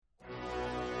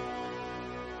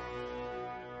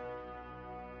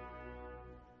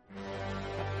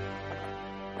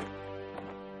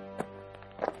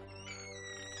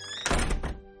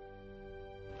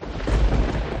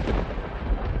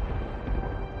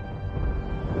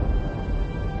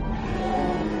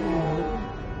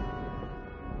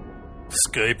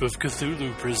Skype of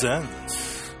Cthulhu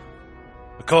presents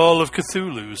A Call of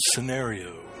Cthulhu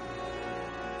scenario,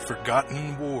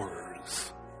 Forgotten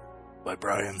Wars by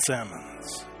Brian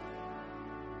Sammons.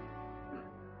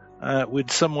 Would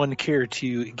someone care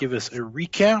to give us a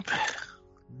recap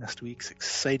of last week's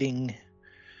exciting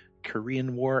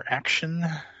Korean War action?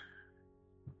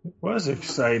 It was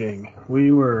exciting.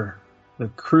 We were the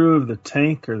crew of the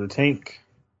tank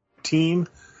team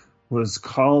was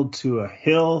called to a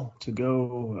hill to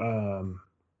go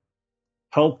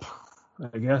help,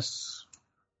 I guess,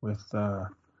 with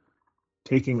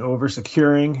taking over,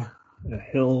 securing a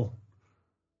hill.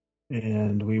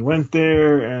 And we went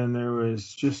there, and there was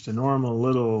just a normal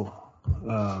little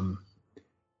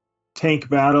tank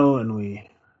battle, and we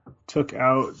took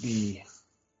out the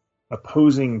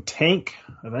opposing tank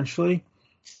eventually.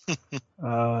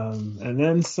 And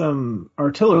then some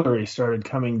artillery started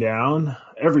coming down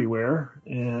everywhere,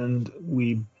 and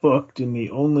we booked in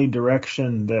the only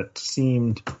direction that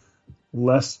seemed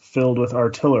less filled with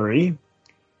artillery.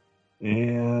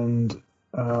 And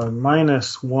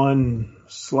minus one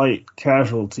slight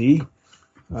casualty,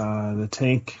 the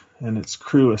tank and its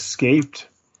crew escaped.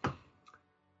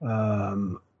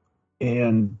 And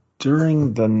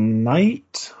during the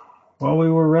night, while we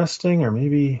were resting, or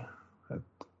maybe,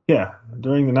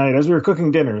 during the night, as we were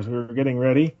cooking dinner, as we were getting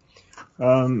ready,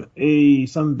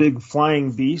 some big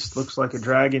flying beast, looks like a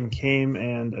dragon, came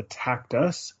and attacked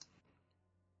us.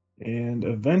 And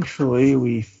eventually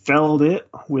we felled it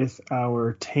with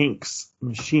our tank's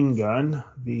machine gun.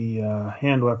 The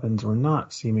hand weapons were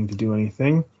not seeming to do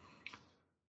anything.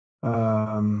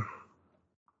 And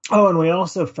we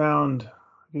also found,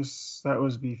 I guess that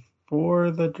was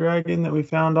before the dragon that we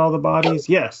found all the bodies.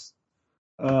 Yes.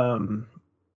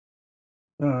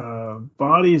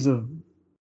 Bodies of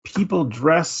people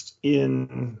dressed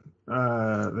in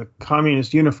the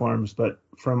communist uniforms, but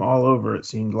from all over, it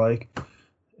seemed like,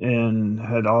 and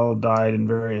had all died in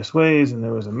various ways. And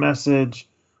there was a message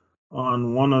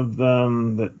on one of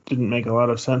them that didn't make a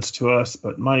lot of sense to us,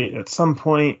 but might at some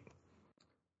point.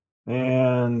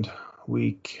 And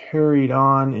we carried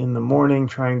on in the morning,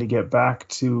 trying to get back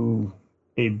to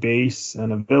a base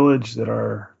and a village that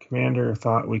our commander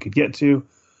thought we could get to.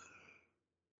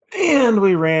 And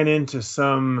we ran into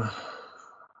some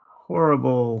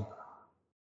horrible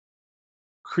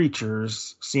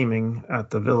creatures seeming at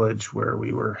the village where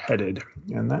we were headed.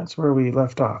 And that's where we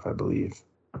left off, I believe.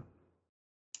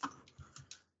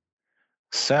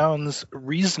 Sounds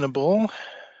reasonable.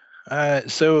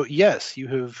 So yes, you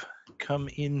have come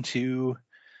into.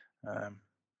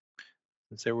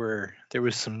 There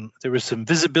was some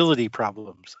visibility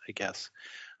problems, I guess,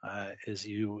 as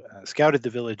you scouted the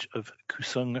village of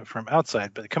Kusung from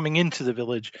outside. But coming into the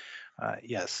village,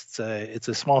 yes, it's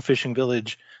a small fishing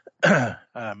village.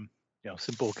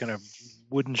 Simple kind of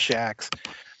wooden shacks.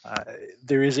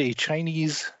 There is a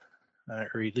Chinese,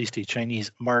 or at least a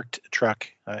Chinese marked truck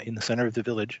in the center of the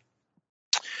village,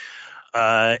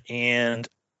 and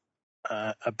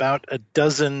about a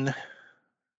dozen,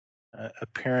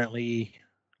 apparently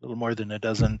a little more than a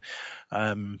dozen,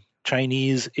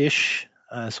 Chinese-ish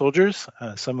soldiers,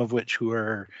 some of which who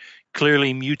are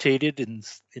clearly mutated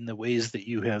in the ways that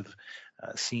you have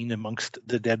seen amongst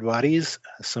the dead bodies,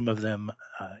 some of them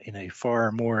in a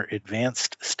far more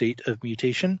advanced state of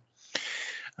mutation.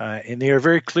 And they are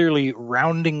very clearly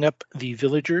rounding up the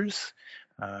villagers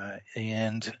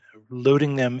and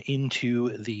loading them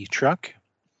into the truck.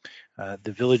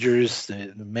 The villagers,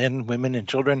 the men, women, and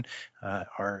children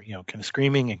are, kind of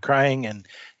screaming and crying, and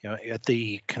at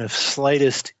the kind of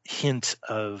slightest hint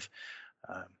of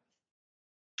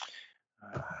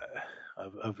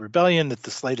rebellion, at the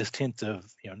slightest hint of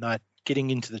not getting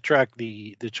into the truck,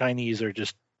 the Chinese are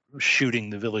just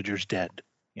shooting the villagers dead.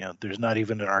 There's not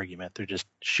even an argument. They're just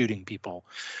shooting people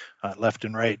left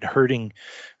and right, herding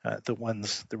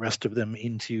the rest of them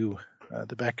into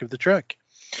the back of the truck.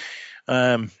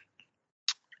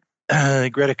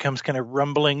 Greta comes kind of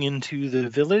rumbling into the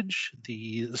village.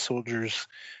 The soldiers,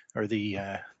 or the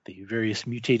various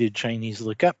mutated Chinese,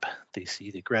 look up. They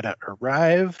see the Greta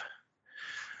arrive.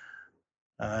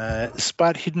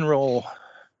 Spot hidden roll.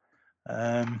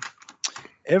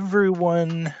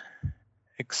 Everyone,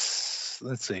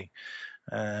 let's see.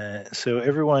 So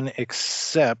everyone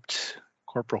except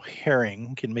Corporal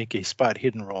Herring can make a spot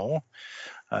hidden roll.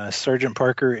 Sergeant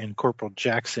Parker and Corporal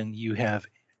Jackson, you have,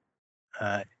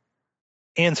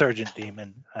 and Sergeant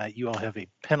Damon, you all have a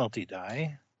penalty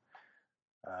die.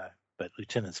 But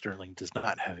Lieutenant Sterling does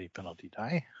not have a penalty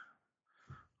die.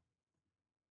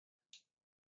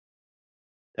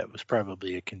 That was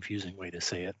probably a confusing way to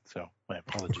say it, so my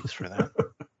apologies for that.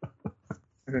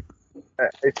 I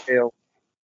fail.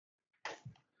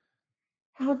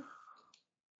 How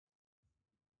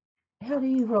do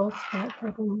you roll spot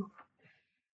hidden?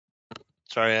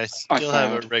 Sorry, I I still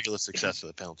have a failed. regular success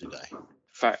with a penalty die.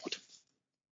 Failed.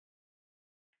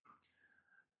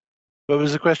 What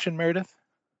was the question, Meredith?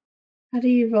 How do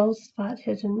you roll spot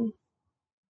hidden?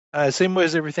 Same way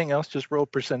as everything else, just roll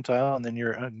percentile, and then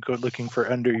you're go looking for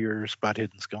under your spot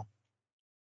hidden skill.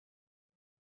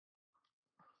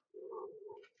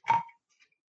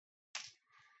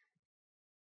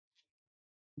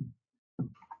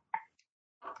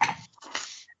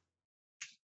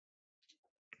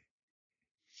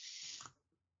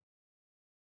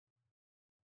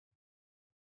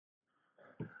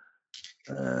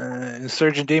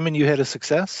 Sergeant Damon, you had a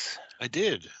success. I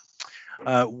did.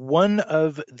 One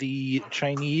of the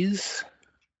Chinese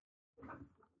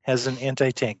has an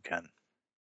anti-tank gun.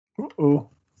 Uh-oh.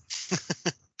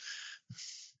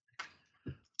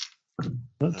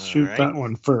 Let's shoot right. that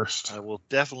one first. I will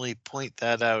definitely point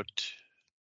that out.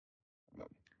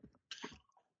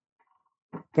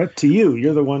 That to you.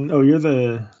 You're the one. Oh, you're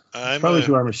the. I'm Probably a-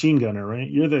 to our machine gunner, right?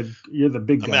 You're the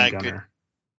big I gun mean, I could- gunner.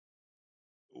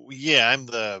 Yeah, I'm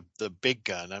the big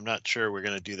gun. I'm not sure we're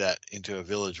going to do that into a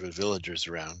village with villagers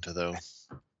around, though.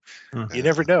 You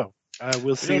never know.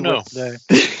 We'll see don't what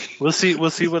we'll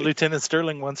see what Lieutenant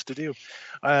Sterling wants to do.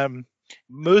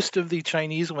 Most of the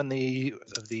Chinese, when the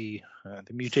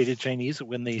mutated Chinese,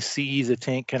 when they see the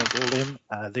tank kind of roll in,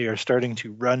 they are starting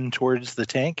to run towards the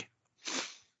tank.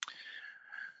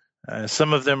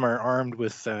 Some of them are armed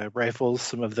with rifles.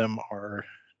 Some of them are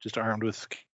just armed with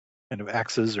kind of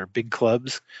axes or big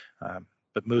clubs.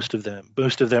 But most of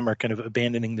them are kind of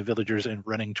abandoning the villagers and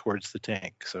running towards the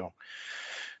tank. So,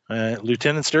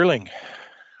 Lieutenant Sterling,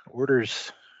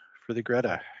 orders for the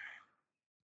Greta.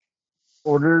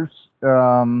 Orders.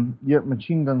 Yep,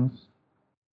 machine guns.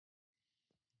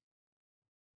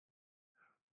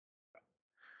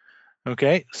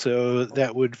 Okay, so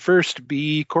that would first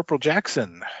be Corporal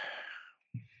Jackson.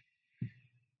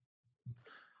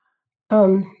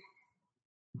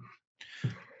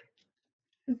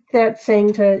 That's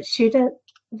saying to shoot it?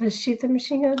 Shoot the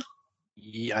machine gun?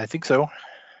 Yeah, I think so.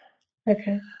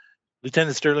 Okay.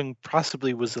 Lieutenant Sterling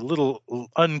possibly was a little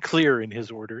unclear in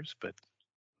his orders, but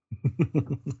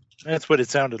that's what it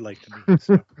sounded like to me.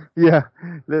 So. Yeah,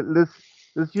 let's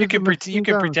use You can the machine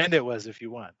guns. pretend it was if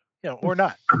you want, or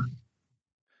not.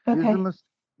 Okay.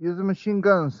 Use the machine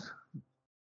guns.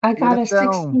 I got a it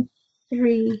down.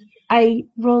 63. I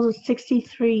rolled a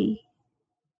 63.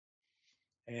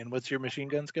 And what's your machine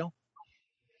gun skill?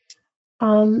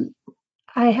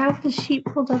 I have the sheet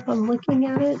pulled up. I'm looking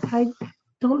at it. I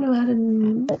don't know how to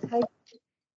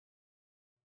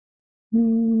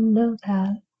know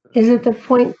that. Is it the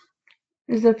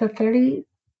 30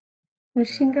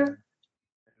 machine gun?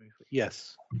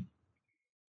 Yes.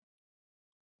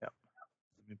 Yep.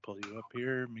 Let me pull you up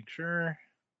here, make sure.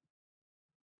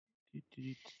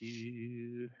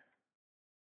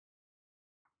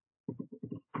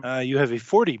 You have a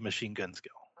 40 machine gun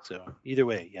skill. So either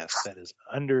way, yes, that is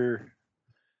under.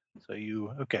 So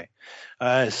okay.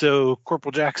 So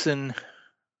Corporal Jackson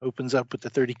opens up with the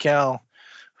 30 cal,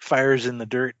 fires in the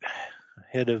dirt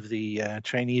ahead of the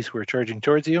Chinese who are charging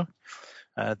towards you.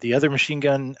 The other machine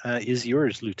gun is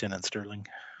yours, Lieutenant Sterling.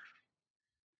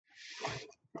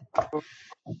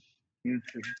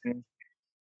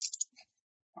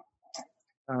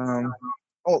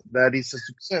 That is a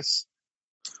success.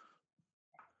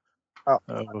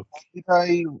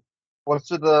 Okay.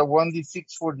 What's it,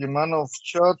 1d6 for the amount of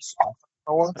shots?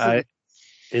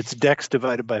 It's Dex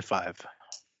divided by 5.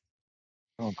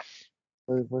 Oh,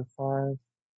 5.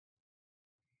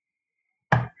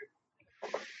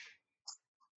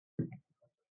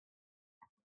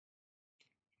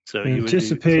 So you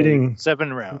anticipating would do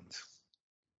 7 rounds.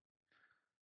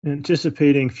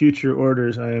 Anticipating future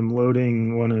orders, I am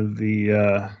loading one of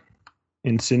the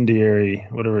incendiary,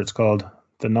 whatever it's called,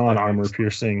 the non-armor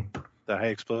piercing. The high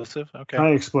explosive? Okay. High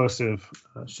explosive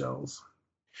shells.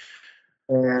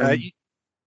 Go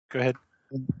ahead.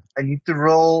 I need to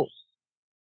roll.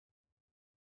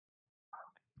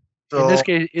 So,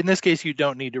 In this case, you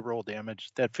don't need to roll damage.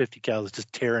 That 50 cal is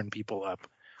just tearing people up.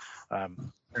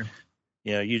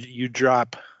 You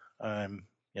drop,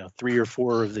 3 or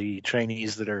 4 of the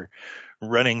Chinese that are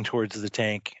running towards the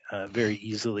tank very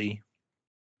easily.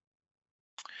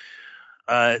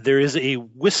 There is a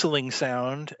whistling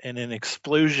sound and an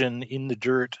explosion in the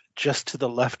dirt just to the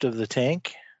left of the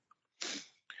tank.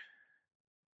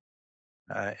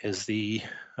 As the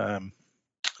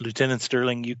Lieutenant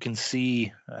Sterling, you can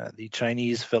see the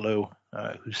Chinese fellow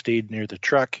who stayed near the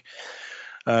truck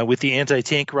with the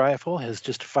anti-tank rifle, has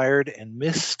just fired and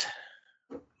missed.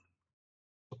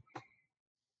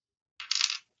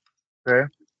 Okay.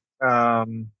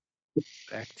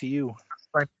 Back to you.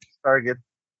 Target.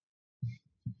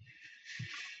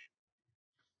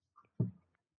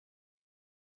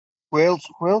 Who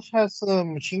else has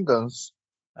machine guns?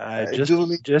 I Just do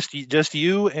believe- just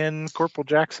you and Corporal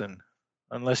Jackson,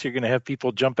 unless you're going to have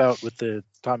people jump out with the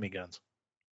Tommy guns.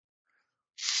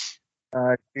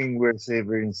 I think we're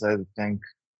safer inside the tank.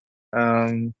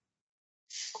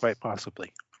 Quite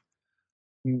possibly.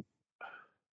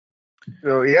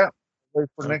 So yeah, wait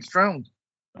for Okay. next round.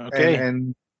 Okay.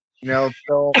 And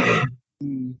tell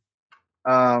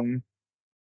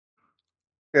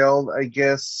I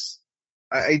guess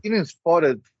I didn't spot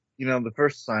it, the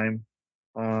first time.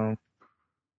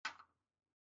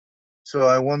 So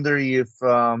I wonder if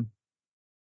I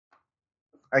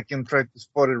can try to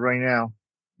spot it right now.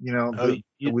 You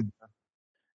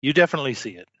definitely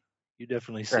see it. You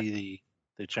definitely see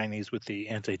the Chinese with the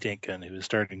anti-tank gun who is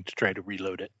starting to try to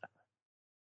reload it.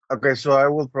 Okay, so I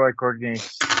will provide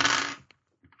coordinates.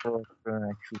 Roll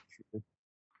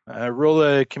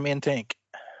a command tank.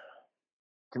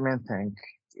 Command tank,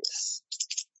 yes.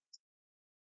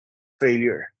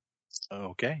 Failure.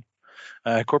 Okay.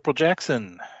 Corporal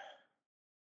Jackson.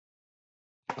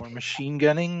 For machine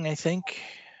gunning, I think.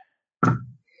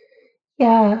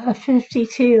 Yeah, a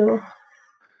 52.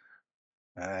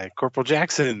 Corporal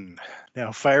Jackson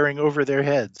now firing over their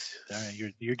heads.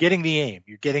 You're getting the aim.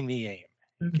 You're getting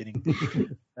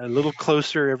a little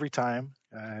closer every time.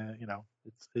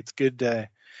 It's good.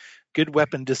 Good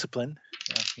weapon discipline.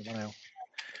 You want to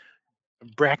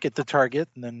bracket the target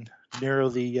and then narrow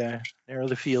the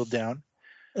field down.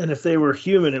 And if they were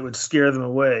human, it would scare them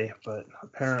away. But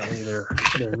apparently, they're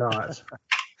not.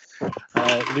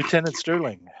 Lieutenant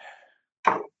Sterling.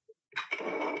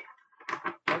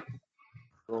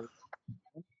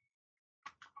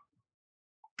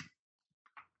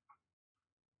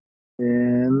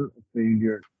 And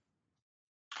failure.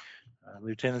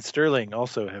 Lieutenant Sterling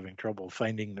also having trouble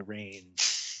finding the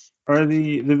range. Are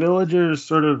the villagers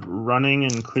sort of running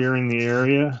and clearing the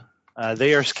area?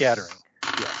 They are scattering.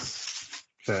 Yes.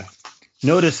 Okay.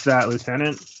 Notice that,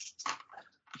 Lieutenant.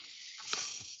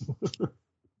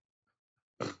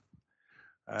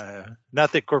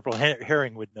 Not that Corporal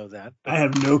Herring would know that. I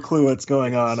have no clue what's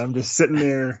going on. I'm just sitting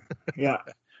there. Yeah.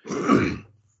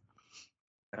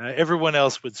 Everyone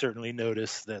else would certainly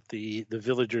notice that the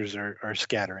villagers are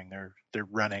scattering. They're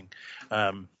running.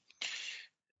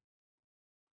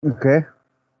 Okay.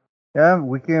 Yeah,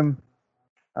 we can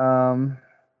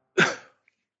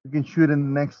shoot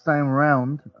in the next time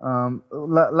round.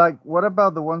 What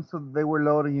about the ones that they were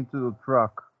loading into the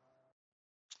truck?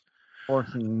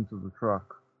 Forcing into the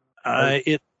truck.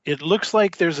 It looks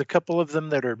like there's a couple of them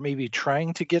that are maybe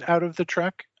trying to get out of the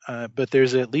truck, but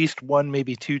there's at least one,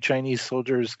 maybe two Chinese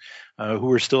soldiers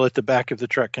who are still at the back of the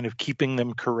truck, kind of keeping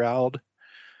them corralled.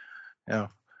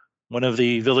 One of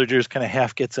the villagers kind of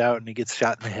half gets out and he gets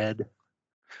shot in the head.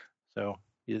 So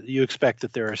you expect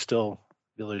that there are still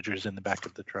villagers in the back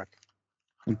of the truck.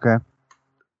 Okay.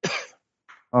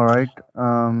 All right.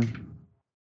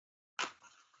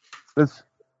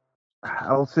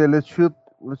 I'll say let's shoot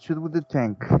with the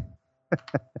tank.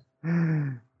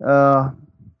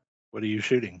 What are you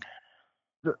shooting?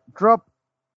 Drop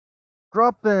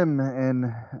them,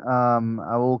 and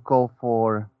I will call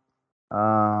for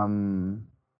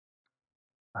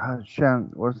Shan.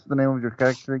 What's the name of your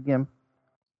character again?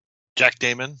 Jack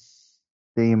Damon.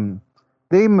 Damon.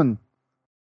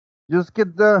 Just get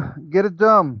it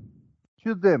done.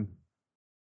 Shoot them.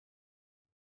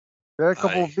 There are a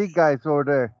couple of big guys over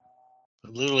there. A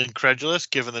little incredulous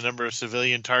given the number of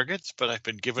civilian targets, but I've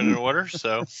been given an order,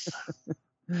 so.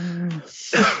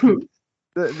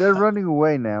 They're running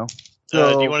away now.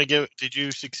 So, do you want to give? Did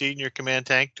you succeed in your command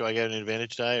tank? Do I get an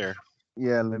advantage die or?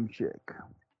 Yeah, let me check.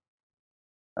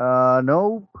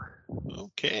 Nope.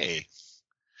 Okay.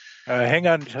 Hang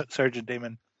on, Sergeant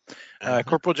Damon.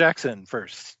 Corporal Jackson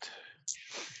first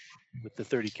with the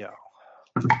 30 cal.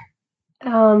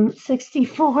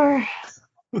 64.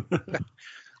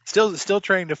 Still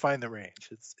trying to find the range.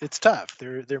 It's tough.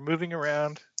 They're moving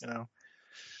around.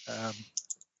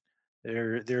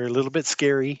 They're a little bit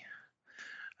scary.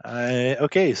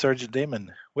 Okay, Sergeant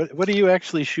Damon. What are you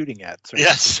actually shooting at, Sergeant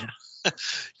Yes.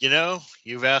 Damon?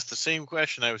 You've asked the same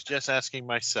question I was just asking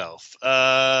myself.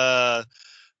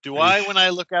 Do I, when I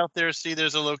look out there, see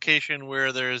there's a location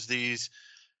where there's these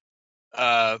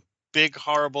big,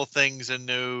 horrible things and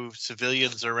no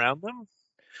civilians around them?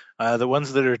 The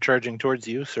ones that are charging towards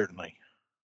you, certainly.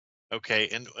 Okay,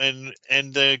 and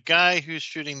the guy who's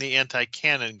shooting the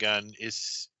anti-cannon gun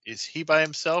is he by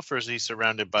himself or is he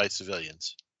surrounded by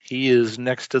civilians? He is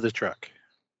next to the truck.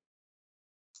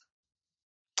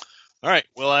 All right.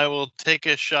 Well, I will take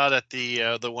a shot at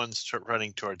the ones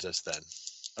running towards us then.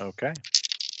 Okay.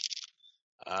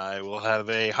 I will have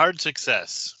a hard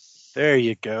success. There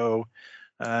you go.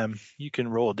 You can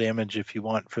roll damage if you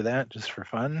want for that, just for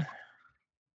fun.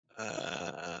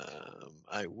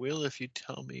 I will if you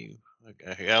tell me.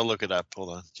 Okay, I'll look it up.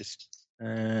 Hold on. Just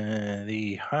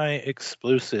The high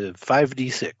explosive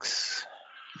 5d6.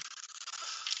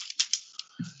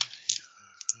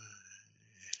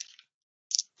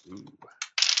 ooh.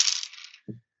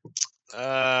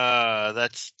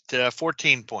 That's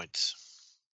 14 points.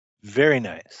 Very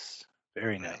nice.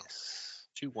 Very Wow. nice.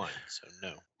 2 1, so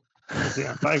no.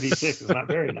 Yeah, 5d6 is not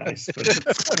very nice, but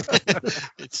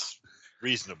It's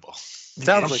reasonable.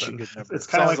 Sounds like a good number. it's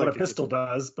kind of Sounds like what like a a good pistol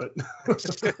does, but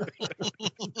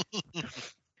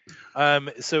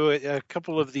So a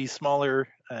couple of the smaller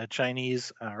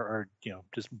Chinese are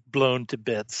just blown to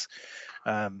bits.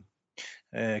 A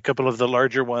couple of the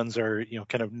larger ones are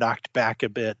kind of knocked back a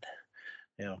bit,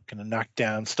 kind of knocked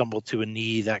down, stumble to a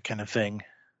knee, that kind of thing.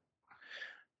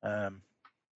 There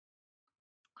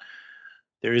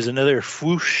is another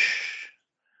whoosh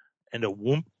and a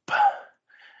whoomp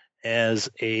as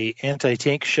a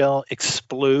anti-tank shell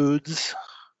explodes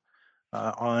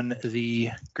on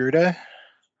the Gerda.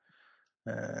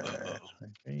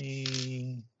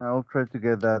 I'll try to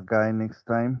get that guy next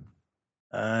time.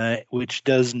 Which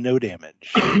does no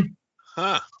damage.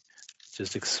 Huh.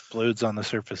 Just explodes on the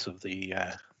surface of the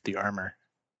armor.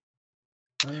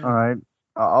 All right.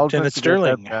 I'll try Lieutenant to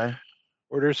Sterling. get that guy.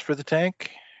 Orders for the tank?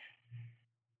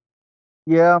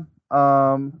 Yeah.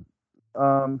 I'll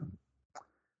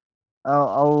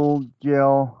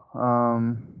yell.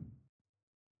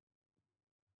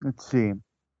 Let's see.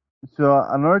 So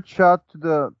another shot to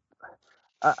the.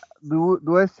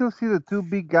 Do I still see the two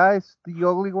big guys, the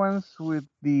ugly ones with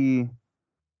the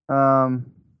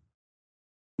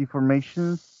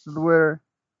deformations that were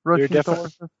rushing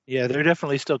towards us? Yeah, they're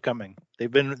definitely still coming.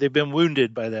 They've been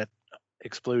wounded by that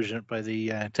explosion, by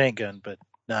the tank gun, but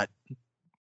not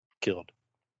killed.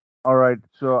 All right,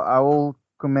 so I will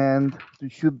command to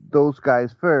shoot those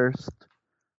guys first,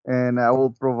 and I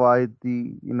will provide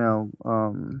the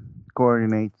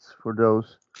coordinates for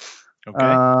those.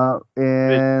 Okay.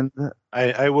 And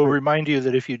I will remind you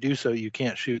that if you do so, you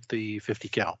can't shoot the 50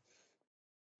 cal.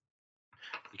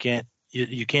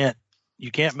 You can't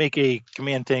make a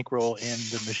command tank roll and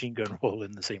the machine gun roll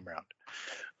in the same round.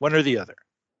 One or the other.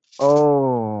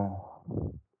 oh,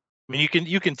 I mean,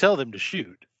 you can tell them to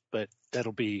shoot, but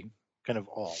that'll be kind of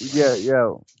all.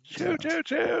 yeah. Shoot.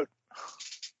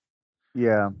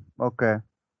 Yeah, okay.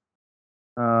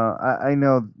 I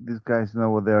know these guys know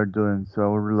what they are doing, so I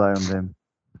will rely on them.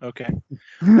 Okay.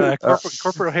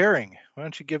 Corporal Herring, why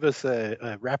don't you give us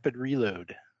a rapid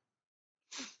reload?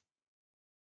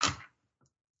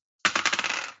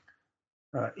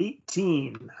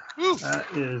 18. Woo. That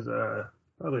is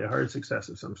probably a hard success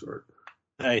of some sort.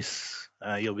 Nice.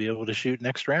 You'll be able to shoot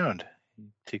next round. It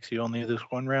takes you only this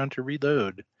one round to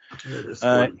reload. There it is.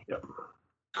 40. Yep.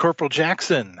 Corporal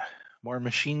Jackson, more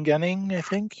machine gunning, I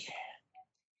think.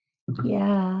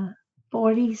 Yeah,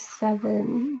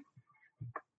 47.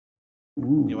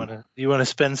 Ooh. You want to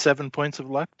spend 7 points of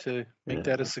luck to make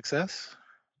that a success?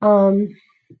 Yes.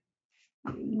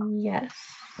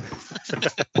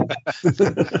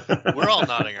 We're all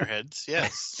nodding our heads.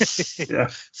 Yes. Yeah.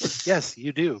 Yes,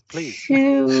 you do. Please.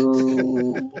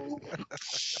 2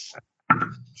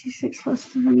 plus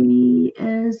 3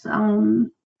 is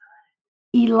 11.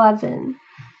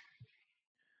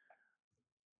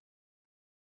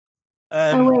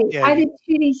 Yeah, I did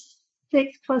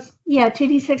 2d6 plus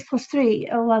 3,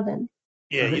 11.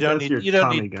 Yeah, I think you don't that's need your you don't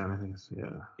Tommy need gun. I think. Yeah.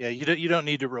 yeah you don't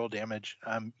need to roll damage.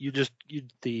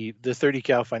 The 30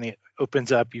 cal finally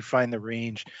opens up. You find the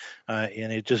range,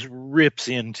 and it just rips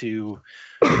into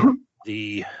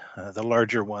the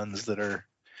larger ones that are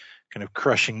kind of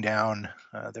crushing down.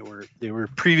 They were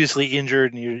previously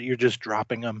injured, and you're just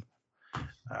dropping them,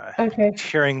 Okay.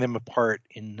 tearing them apart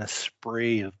in a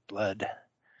spray of blood.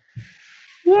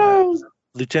 Yay!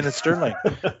 Lieutenant Sterling.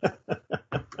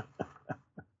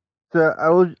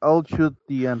 So I'll shoot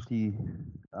the anti-tank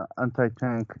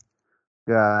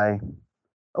guy.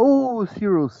 Oh,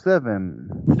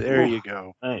 07. There you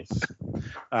go. Nice.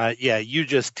 Yeah, you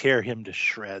just tear him to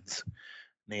shreds.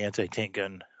 The anti-tank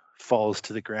gun falls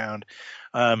to the ground.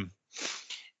 The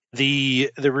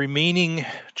remaining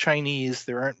Chinese,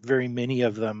 there aren't very many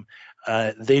of them.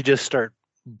 They just start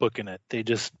booking it. They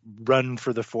just run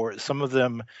for the forest. Some of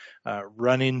them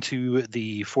run into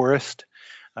the forest.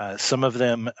 Some of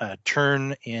them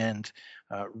turn and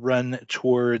run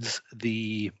towards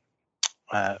the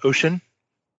ocean.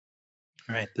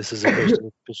 All right, this is a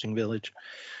coastal fishing village.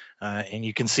 And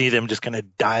you can see them just kind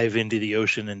of dive into the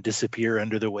ocean and disappear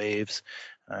under the waves.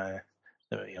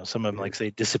 Some of them, like say,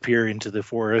 disappear into the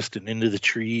forest and into the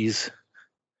trees.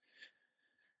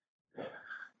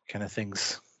 Kind of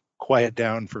things quiet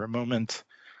down for a moment.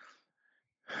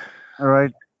 All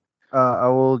right. I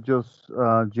will just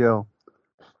yell,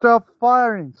 "Stop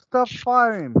firing! Stop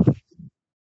firing!"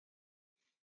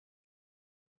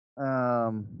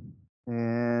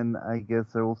 And I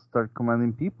guess I will start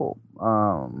commanding people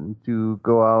to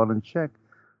go out and check.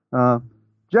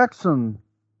 Jackson,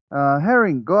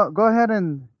 Herring, go ahead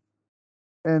and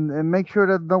make sure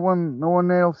that no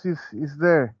one else is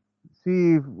there.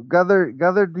 See, gather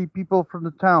the people from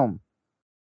the town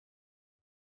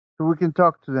so we can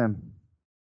talk to them.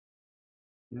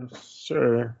 Yes,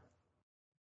 sir.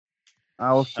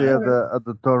 I'll stay at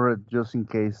the turret just in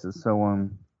case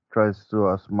someone tries to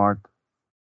outsmart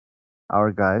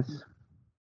our guys.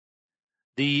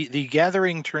 The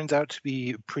gathering turns out to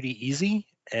be pretty easy,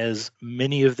 as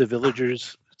many of the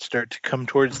villagers start to come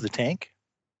towards the tank,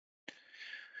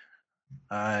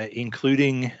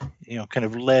 including, kind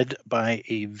of led by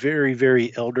a very,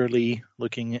 very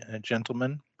elderly-looking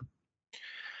gentleman.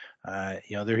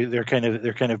 They're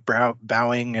kind of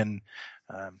bowing, and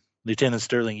Lieutenant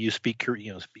Sterling, you speak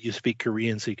Korean,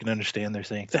 so you can understand. They're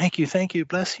saying, "Thank you,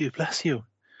 bless you."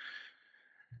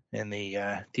 And the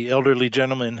elderly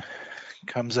gentleman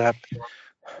comes up.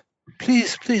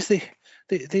 Please, they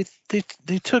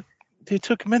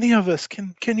took many of us.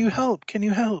 Can you help?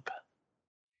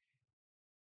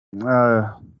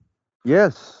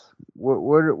 Yes.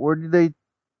 Where did they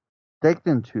take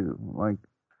them to? Like,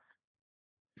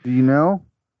 do you know?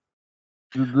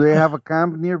 Do they have a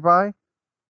camp nearby?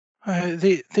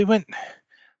 They went.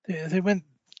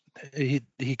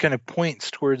 He kind of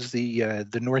points towards the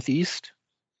northeast.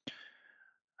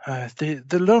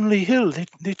 The Lonely Hill.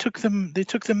 They took them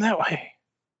that way.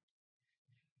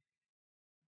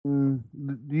 Do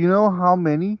you know how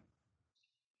many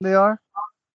they are?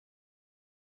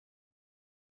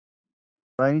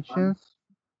 By any chance?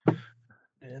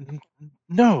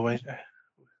 No.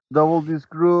 Double this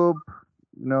group?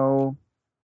 No.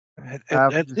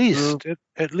 At least.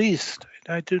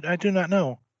 I do not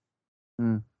know.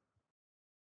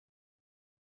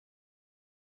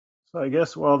 So I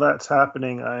guess while that's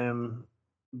happening, I am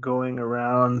going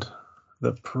around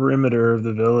the perimeter of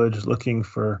the village looking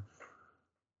for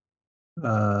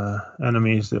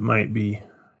enemies that might be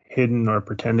hidden or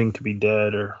pretending to be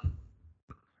dead or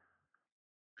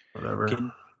whatever.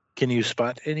 Can you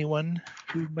spot anyone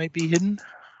who might be hidden?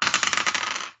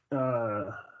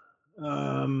 No.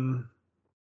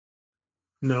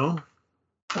 No,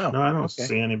 I don't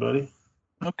see anybody.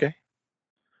 Okay.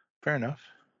 Fair enough.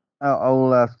 I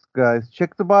will ask guys.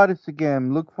 Check the bodies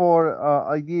again. Look for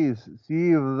IDs.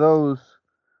 See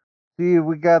if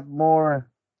we got more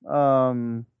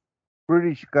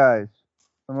British guys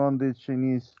among these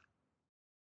Chinese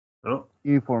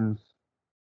uniforms.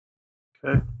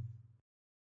 Okay.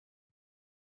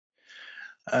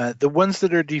 The ones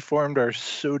that are deformed are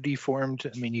so deformed.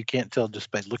 I mean, you can't tell just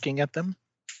by looking at them.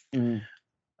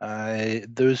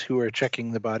 Those who are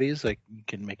checking the bodies, you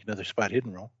can make another spot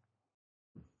hidden roll.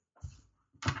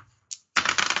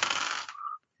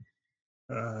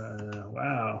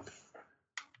 Wow.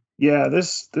 Yeah,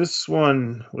 this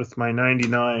one with my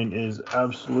 99 is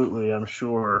absolutely, I'm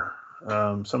sure,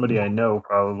 somebody I know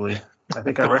probably. I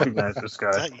think I recognize this guy.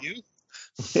 Is that you?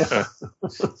 Yeah.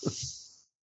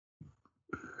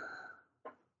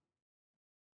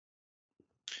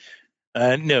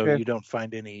 No, Okay. you don't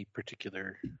find any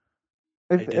particular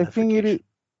I think identification.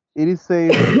 it is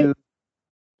safe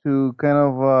to kind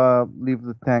of leave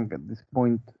the tank at this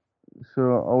point.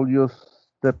 So I'll just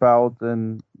step out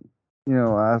and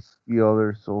ask the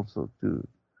others also to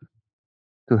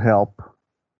help.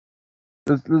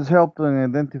 Let's help them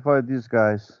identify these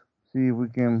guys. See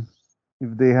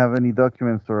if they have any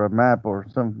documents or a map or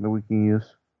something that we can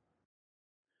use.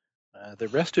 The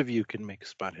rest of you can make a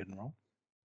spot hidden roll.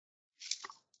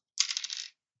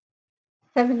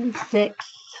 76.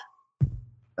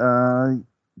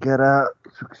 Get a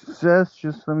success.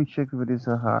 Just let me check if it is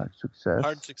a hard success.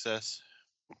 Hard success.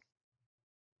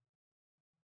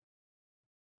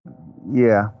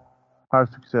 Yeah,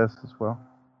 hard success as well.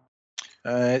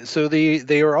 So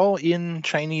they are all in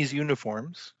Chinese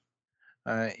uniforms,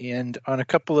 and on a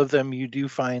couple of them you do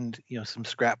find some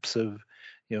scraps of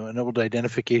an old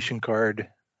identification card,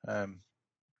 kind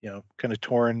of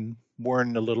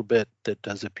worn a little bit, that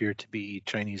does appear to be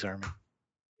Chinese Army.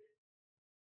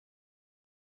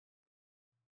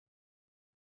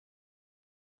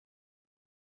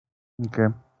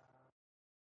 Okay.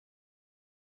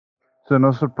 So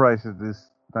no surprises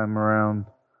this time around.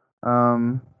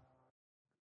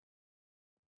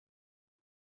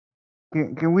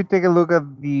 Can we take a look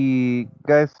at the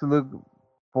guys to look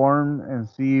form and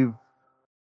see if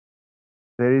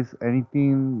there is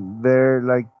anything there,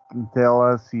 like can tell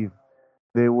us if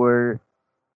this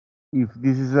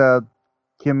is a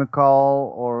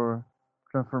chemical or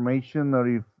transformation, or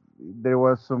if there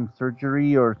was some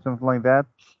surgery or something like that?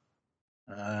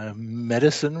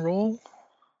 Medicine roll?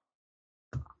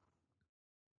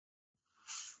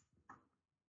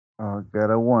 Got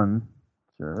a 1.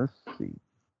 Just see.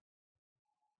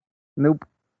 Nope.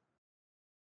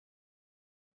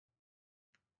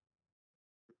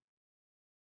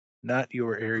 Not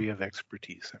your area of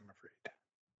expertise, I'm afraid.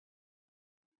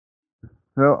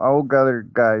 So I will gather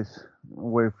guys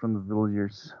away from the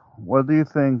villagers. What do you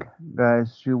think,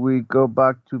 guys? Should we go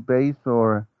back to base,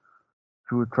 or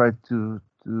should we try to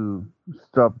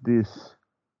stop this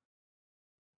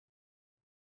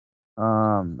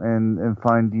and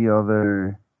find the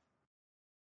other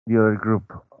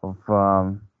group of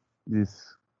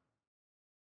these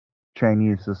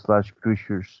Chinese /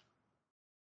 creatures?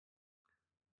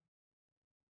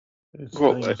 These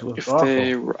Well, things look if awful.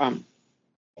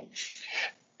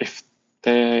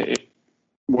 they're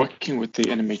working with the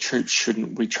enemy troops,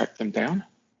 shouldn't we track them down?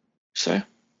 So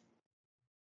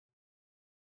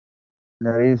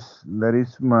That is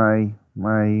my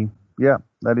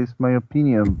that is my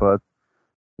opinion, but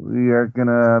we are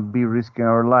gonna be risking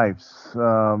our lives,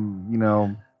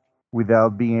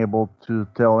 without being able to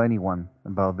tell anyone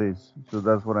about this. So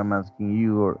that's what I'm asking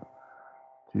you, or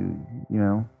to,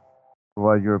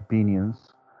 provide your opinions.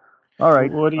 All right.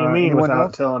 What do you mean Anyone without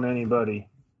else? telling anybody?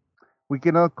 We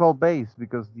cannot call base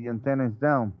because the antenna is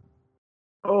down.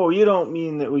 Oh, you don't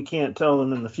mean that we can't tell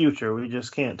them in the future. We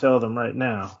just can't tell them right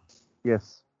now.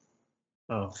 Yes.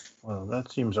 Oh, well,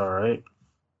 that seems all right.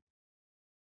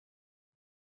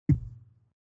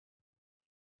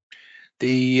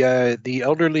 The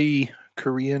elderly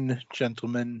Korean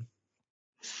gentleman,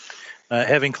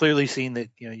 having clearly seen that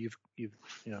you've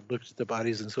looked at the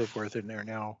bodies and so forth, and they're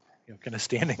now kind of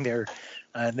standing there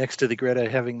next to the Greta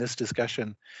having this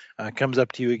discussion, comes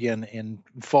up to you again and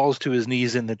falls to his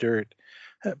knees in the dirt.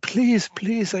 Please,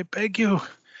 please, I beg you.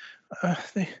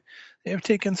 They have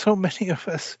taken so many of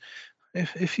us.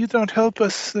 If you don't help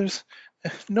us, there's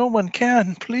no one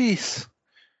can. Please,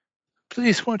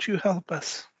 please, won't you help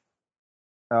us?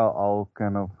 I'll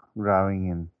kind of growling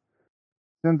and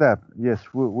send that. Yes,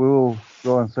 we will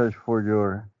go and search for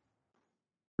your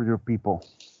people.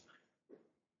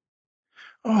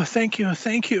 Oh, thank you,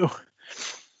 thank you.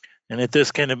 And at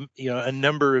this, kind of, a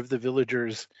number of the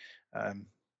villagers,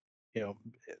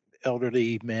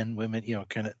 elderly men, women,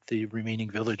 kind of the remaining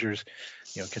villagers,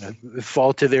 kind of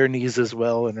fall to their knees as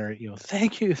well, and are,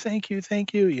 thank you, thank you,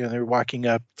 thank you. They're walking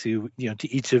up to,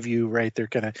 to each of you, right? They're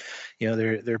kind of,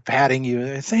 they're patting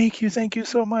you. Thank you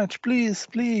so much. Please,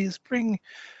 please bring,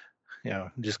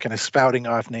 just kind of spouting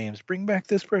off names. Bring back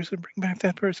this person. Bring back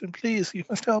that person. Please, you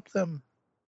must help them.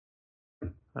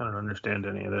 I don't understand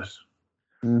any of this.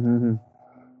 Mm-hmm.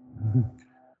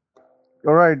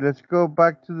 All right, let's go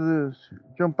back to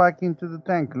jump back into the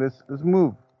tank. Let's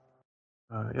move.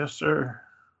 Yes, sir.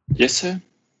 yes, sir.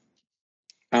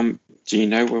 Do you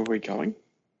know where we're going?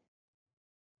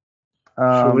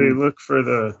 Should we look for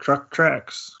the truck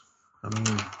tracks? I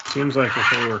mean, seems like if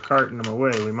they were carting them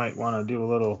away, we might want to do a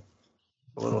little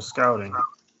scouting.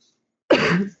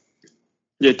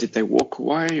 Yeah, did they walk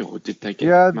away, or did they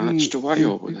get marched away,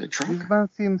 or were they This drunk? man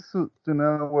seems to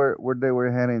know where they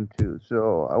were heading to,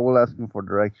 so I will ask him for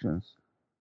directions.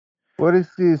 What is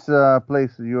this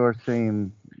place you are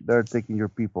saying they're taking your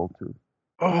people to?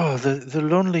 Oh, the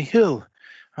Lonely Hill.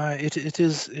 It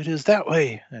is that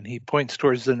way, and he points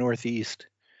towards the northeast.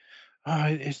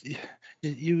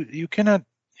 You cannot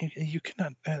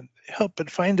help but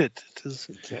find it. It is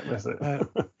Can't miss it.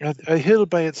 a hill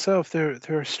by itself. There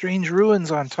are strange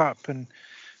ruins on top, and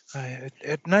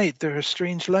at night there are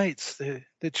strange lights.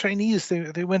 The Chinese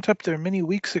they went up there many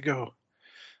weeks ago.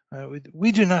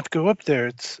 We do not go up there.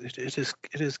 It is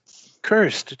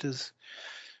cursed. It is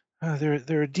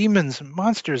there are demons and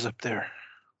monsters up there.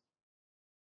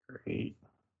 Great.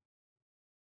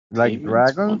 Like Demons,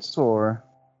 dragons, monsters? or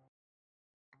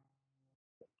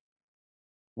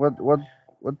what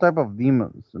type of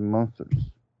demons and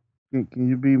monsters? Can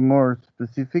you be more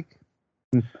specific?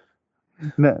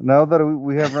 Now that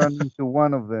we have run into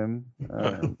one of them,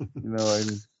 I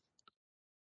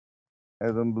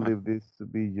don't believe this to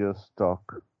be just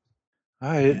talk.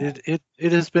 It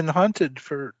has been haunted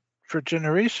for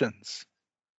generations.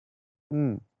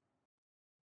 Hmm.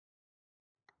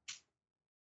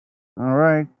 All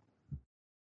right.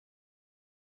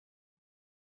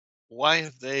 Why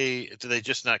have they? Do they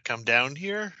just not come down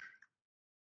here?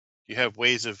 Do you have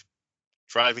ways of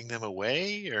driving them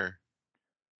away, or?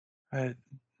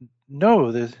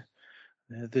 No, the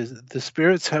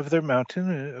spirits have their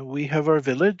mountain. We have our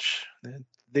village.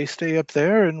 They stay up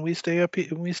there, and we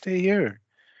stay here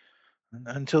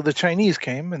until the Chinese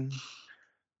came, and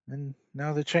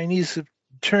now the Chinese have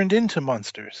turned into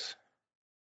monsters.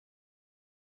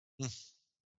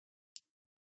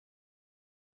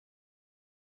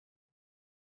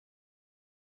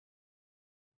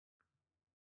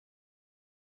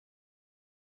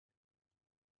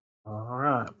 All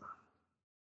right.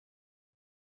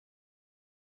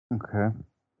 Okay.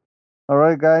 All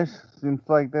right, guys. Seems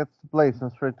like that's the place.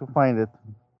 Let's try to find it.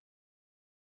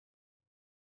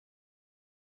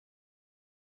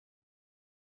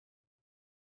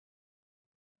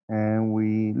 And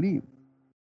we leave.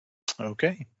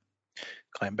 Okay.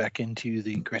 Climb back into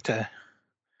the Greta.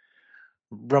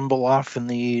 Rumble off in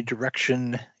the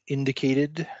direction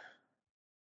indicated.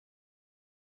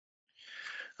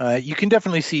 You can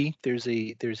definitely see there's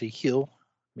a hill,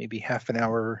 maybe half an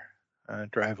hour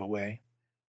drive away.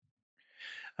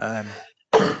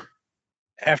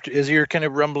 After, as you're kind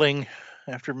of rumbling,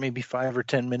 after maybe 5 or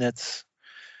 10 minutes,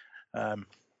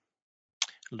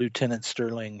 Lieutenant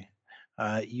Sterling,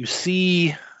 you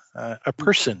see a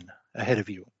person ahead of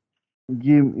you.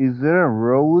 Jim, is there a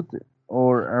road,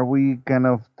 or are we kind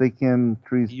of taking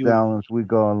trees down as we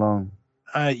go along?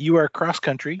 You are cross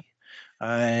country.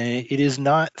 It is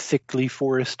not thickly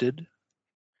forested.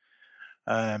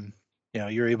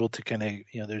 You're able to kind of,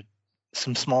 there's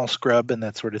some small scrub and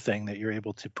that sort of thing that you're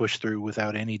able to push through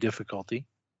without any difficulty.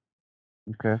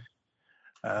 Okay.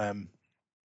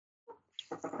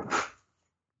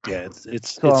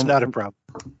 It's not a problem.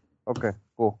 Okay,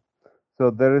 cool. So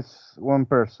there is one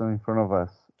person in front of us.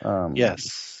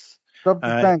 Yes. Stop the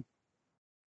tank.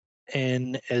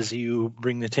 And as you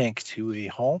bring the tank to a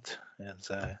halt, as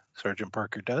Sergeant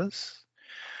Parker does,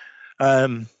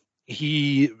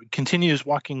 he continues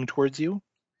walking towards you.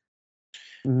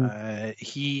 Mm-hmm.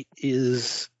 He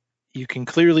is, you can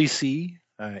clearly see,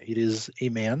 it is a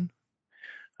man.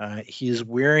 He is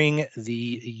wearing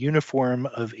the uniform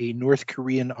of a North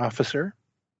Korean officer.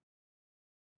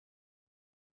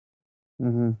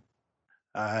 Mm-hmm.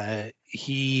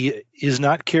 He is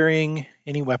not carrying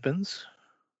any weapons.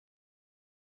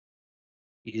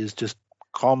 He is just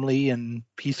calmly and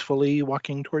peacefully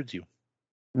walking towards you.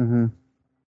 Mm-hmm.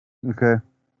 Okay.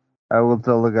 I will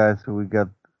tell the guys that we got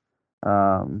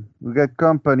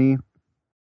company.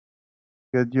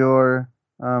 Get your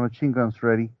machine guns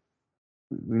ready.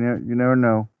 You never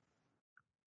know.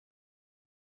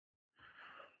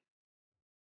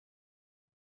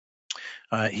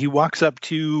 He walks up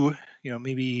to,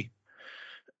 maybe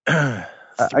 3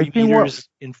 I think meters.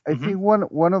 I think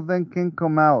one of them can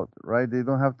come out, right? They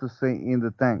don't have to stay in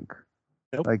the tank.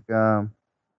 Nope. Like I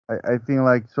think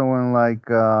like someone like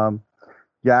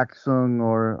Jackson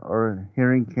or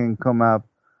Herring can come up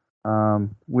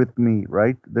with me,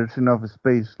 right? There's enough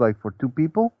space like for 2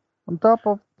 people on top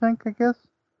of the tank, I guess.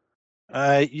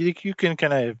 You can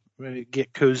kind of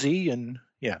get cozy, and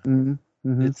yeah,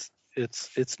 Mm-hmm.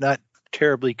 it's not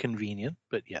terribly convenient,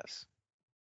 but yes.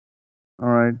 All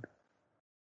right.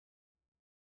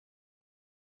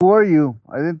 Who are you?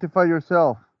 Identify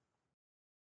yourself.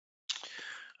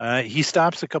 He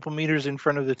stops a couple meters in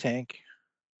front of the tank.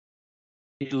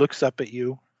 He looks up at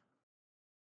you.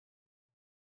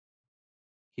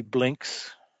 He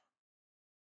blinks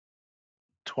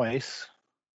twice.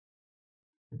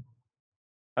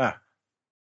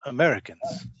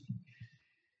 Americans.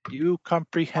 You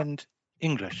comprehend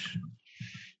English.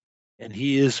 And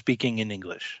he is speaking in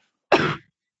English.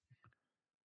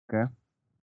 Okay.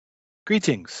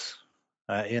 Greetings.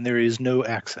 And there is no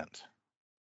accent.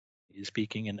 He is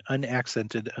speaking in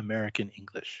unaccented American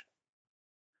English.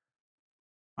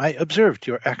 I observed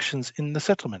your actions in the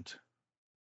settlement.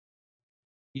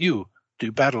 You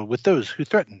do battle with those who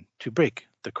threaten to break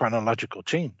the chronological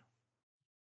chain.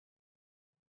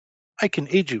 I can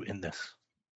aid you in this.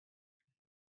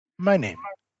 My name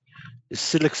is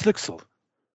Silix Lixel.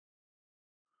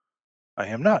 I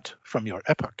am not from your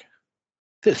epoch.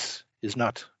 This is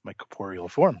not my corporeal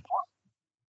form.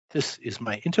 This is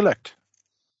my intellect.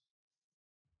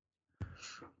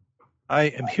 I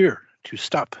am here to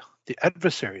stop the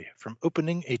adversary from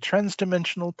opening a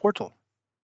transdimensional portal.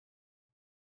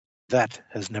 That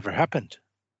has never happened,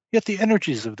 yet the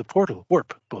energies of the portal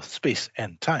warp both space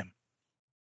and time.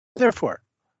 Therefore,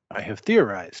 I have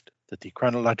theorized that the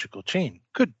chronological chain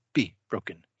could be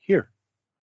broken here.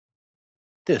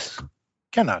 This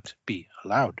cannot be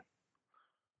allowed.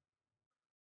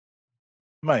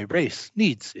 My race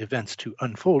needs events to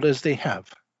unfold as they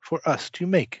have for us to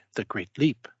make the great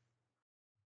leap.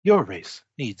 Your race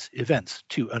needs events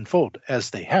to unfold as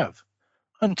they have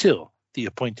until the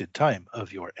appointed time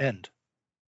of your end.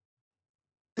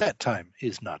 That time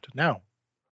is not now.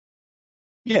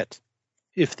 Yet,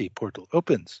 if the portal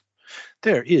opens,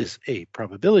 there is a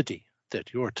probability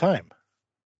that your time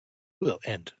will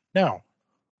end now.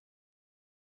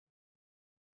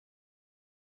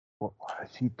 What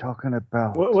is he talking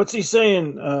about? What's he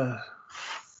saying?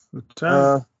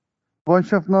 Lieutenant?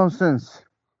 Bunch of nonsense.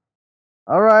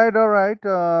 All right.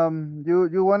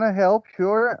 You wanna help?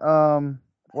 Sure.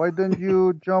 Why don't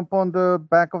you jump on the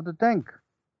back of the tank?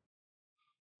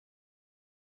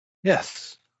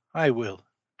 Yes, I will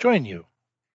join you.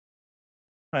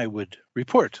 I would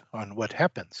report on what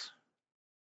happens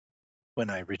when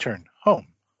I return home.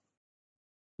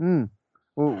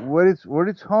 Well, where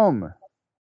is home?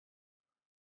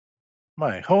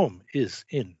 My home is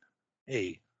in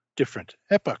a different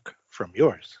epoch from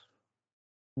yours.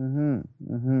 All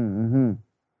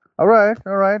right.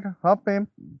 Hop in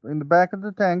the back of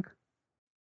the tank.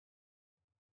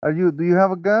 Do you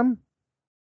have a gun?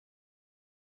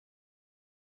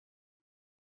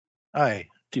 I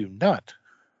do not.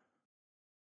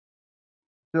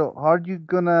 So how are you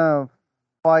gonna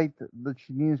fight the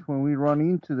Chinese when we run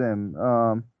into them?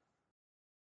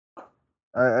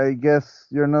 I guess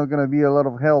you're not gonna be a lot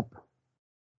of help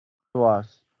to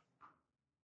us.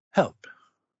 Help.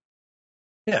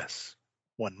 Yes.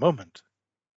 One moment.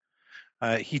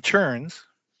 He turns.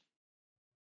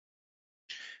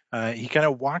 He kind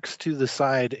of walks to the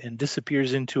side and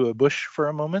disappears into a bush for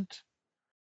a moment,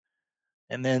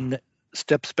 and then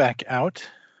steps back out.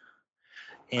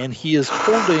 And he is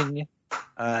holding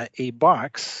a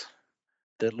box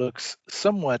that looks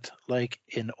somewhat like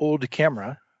an old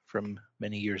camera from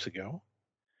many years ago.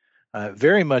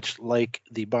 Very much like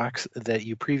the box that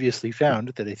you previously found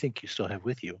that I think you still have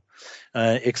with you,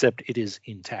 except it is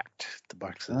intact. The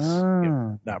box is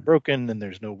not broken, and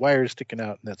there's no wires sticking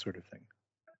out and that sort of thing.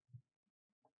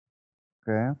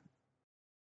 Okay.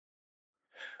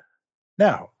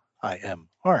 Now I am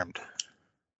armed.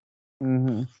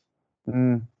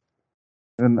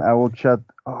 And I will chat.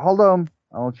 Hold on.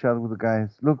 I will chat with the guys.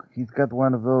 Look, he's got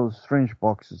one of those strange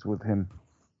boxes with him.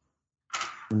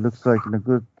 It looks like in a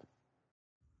good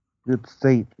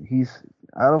state. He's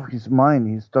out of his mind.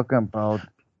 He's talking about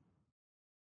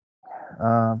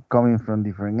coming from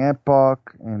different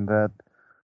epoch, and that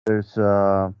there's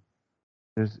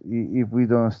if we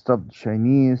don't stop the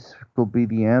Chinese, it could be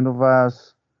the end of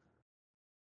us.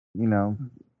 You know,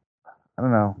 I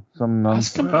don't know, some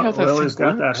nonsense. Well, he's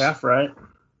got that half right.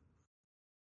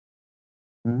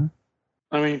 Mm-hmm.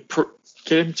 I mean,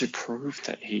 get him to prove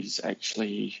that he's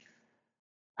actually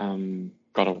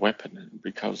got a weapon,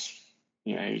 because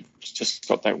he's just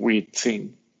got that weird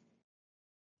thing.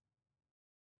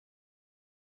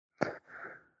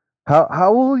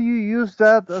 How will you use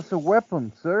that as a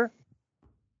weapon, sir?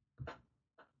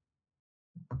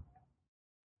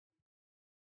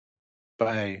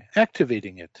 By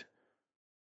activating it.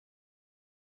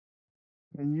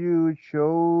 Can you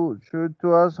show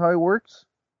to us how it works?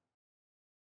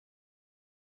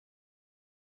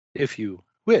 If you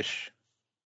wish.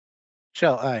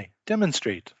 Shall I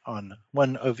demonstrate on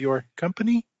one of your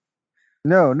company?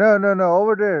 No.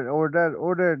 Over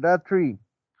there, that tree.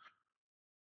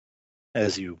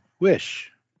 As you wish.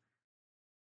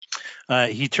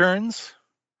 He turns.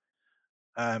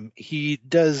 He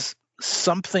does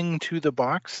something to the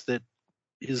box that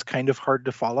is kind of hard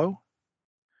to follow.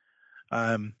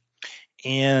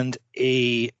 And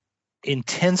a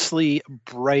intensely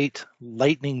bright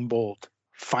lightning bolt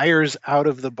fires out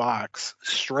of the box,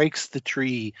 strikes the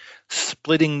tree,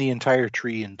 splitting the entire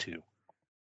tree in two.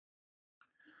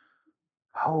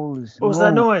 Holy What was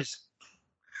that noise?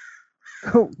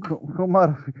 Come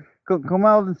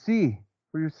out and see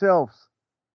for yourselves.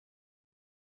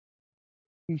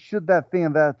 He shoot that thing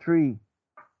in that tree.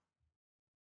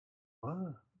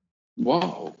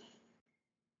 Wow.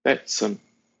 That's some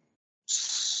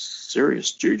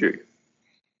serious juju.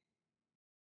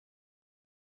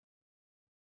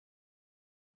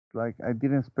 Like, I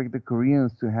didn't expect the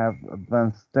Koreans to have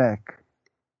advanced tech.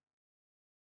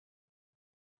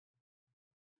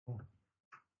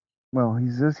 Well,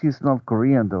 he says he's not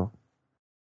Korean, though.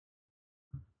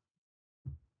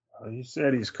 You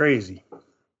said he's crazy.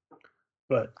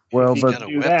 But Well, if he but can got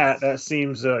a do weapon. that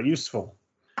seems useful.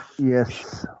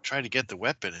 yes. Try to get the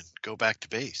weapon and go back to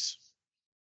base.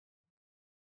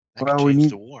 That Well, could we change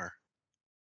need the war.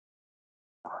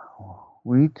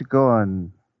 to go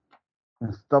and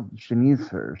stop the Chinese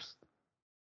first.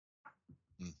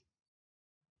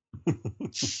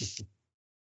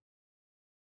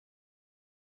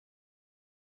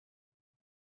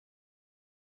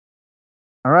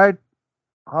 All right,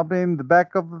 hop in the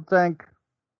back of the tank.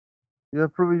 You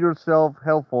have proven yourself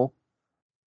helpful.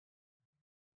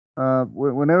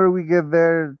 Whenever we get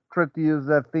there, try to use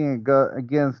that thing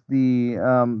against the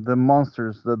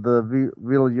monsters that the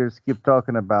villagers keep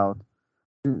talking about.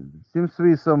 Seems to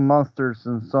be some monsters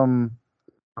and some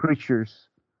creatures.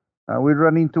 We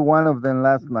ran into one of them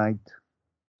last night,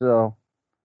 so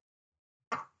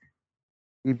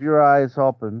keep your eyes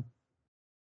open.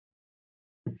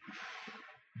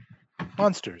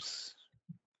 Monsters.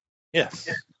 Yes,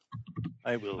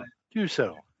 I will do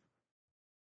so.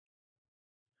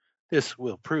 This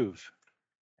will prove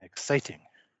exciting.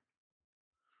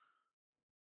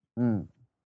 Mm.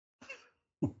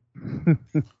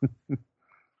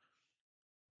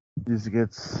 This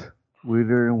gets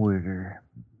weirder and weirder.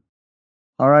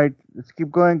 All right, let's keep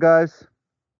going, guys.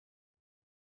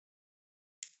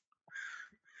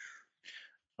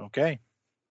 Okay.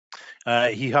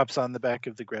 He hops on the back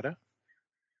of the Greta.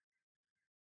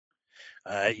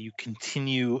 You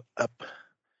continue up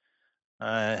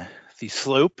the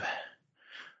slope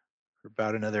for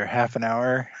about another half an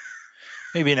hour,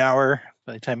 maybe an hour,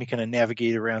 by the time you kind of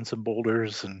navigate around some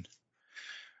boulders and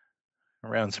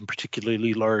around some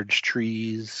particularly large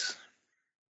trees.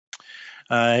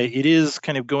 It is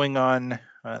kind of going on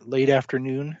late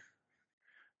afternoon,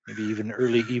 maybe even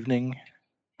early evening.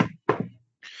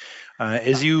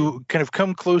 As you kind of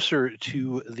come closer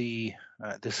to the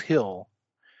this hill,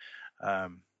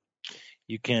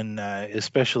 you can,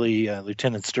 especially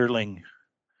Lieutenant Sterling,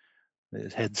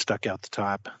 his head stuck out the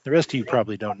top. The rest of you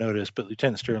probably don't notice, but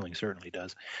Lieutenant Sterling certainly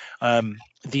does.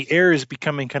 The air is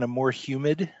becoming kind of more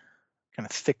humid, kind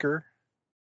of thicker,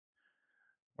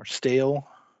 more stale.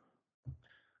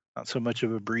 Not so much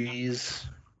of a breeze.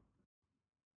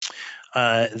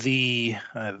 The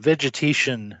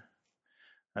vegetation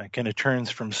kind of turns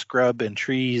from scrub and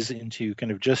trees into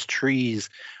kind of just trees,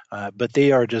 but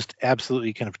they are just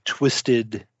absolutely kind of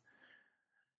twisted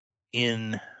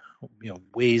in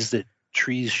ways that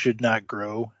trees should not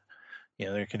grow.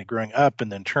 They're kind of growing up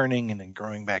and then turning and then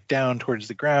growing back down towards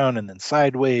the ground and then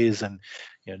sideways, and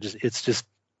it's just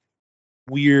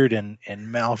weird and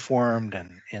malformed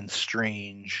and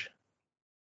strange.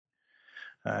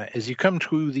 As you come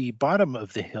to the bottom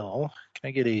of the hill, can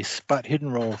I get a spot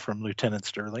hidden roll from Lieutenant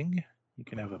Sterling? You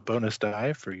can have a bonus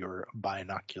die for your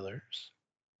binoculars.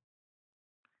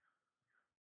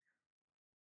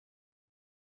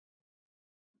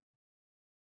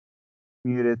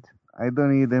 Muted. I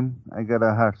don't need them. I got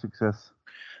a hard success.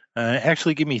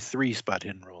 Actually, give me 3 spot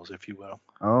hidden rolls, if you will.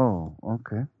 Oh,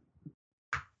 okay.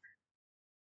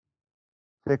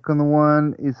 Second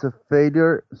one is a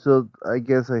failure, so I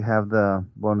guess I have the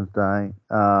bonus die,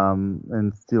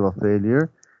 and still a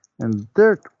failure. And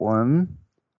third one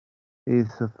is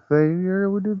a failure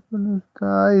with a bonus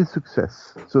die,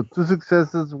 success. So 2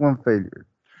 successes, 1 failure.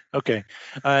 Okay.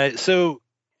 So,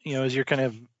 as you're kind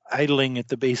of idling at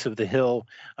the base of the hill,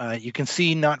 you can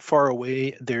see not far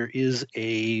away there is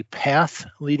a path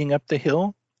leading up the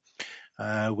hill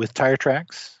with tire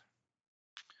tracks.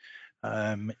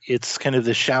 It's kind of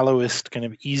the shallowest, kind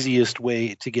of easiest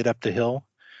way to get up the hill.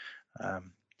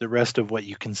 The rest of what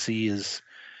you can see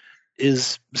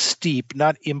is steep,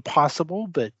 not impossible,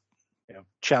 but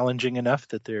challenging enough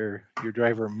that your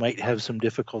driver might have some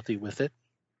difficulty with it.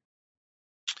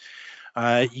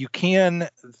 You can,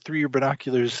 through your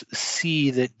binoculars,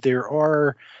 see that there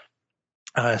are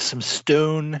some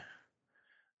stone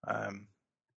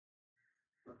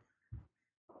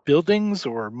buildings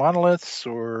or monoliths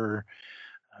or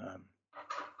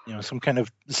some kind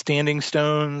of standing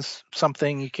stones,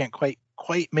 something. You can't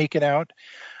quite make it out.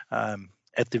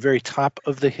 At the very top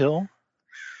of the hill,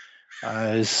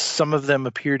 some of them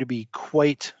appear to be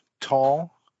quite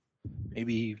tall,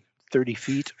 maybe 30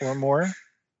 feet or more.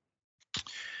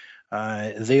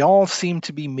 They all seem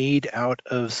to be made out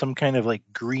of some kind of like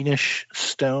greenish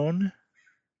stone.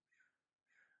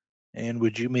 And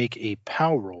would you make a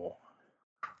POW roll?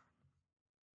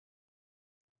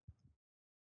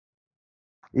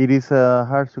 It is a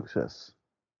hard success.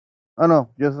 Oh no,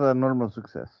 just a normal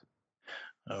success.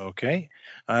 Okay.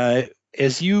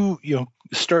 As you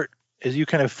start as you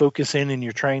kind of focus in and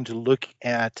you're trying to look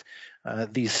at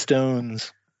these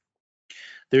stones,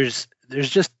 there's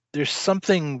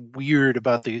something weird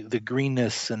about the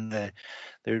greenness, and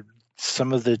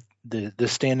some of the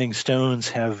standing stones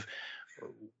have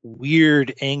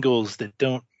weird angles that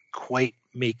don't quite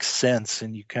make sense,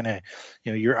 and you kind of,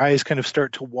 your eyes kind of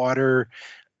start to water.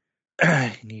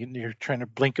 You're trying to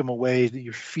blink them away.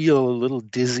 You feel a little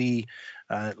dizzy.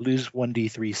 Lose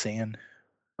 1d3 sand.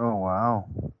 Oh, wow.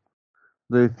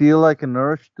 Do you feel like an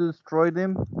urge to destroy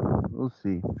them? We'll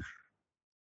see.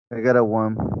 I got a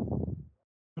 1.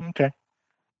 Okay.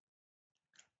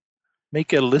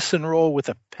 Make a listen roll with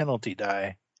a penalty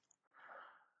die,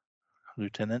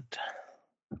 Lieutenant.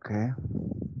 Okay.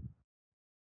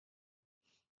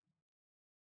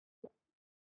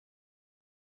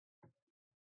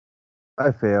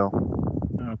 I fail.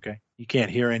 Okay. You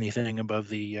can't hear anything above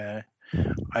the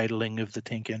idling of the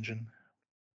tank engine.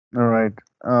 All right.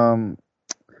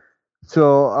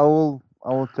 So I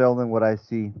will tell them what I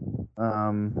see.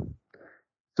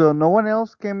 So no one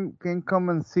else can come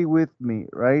and see with me,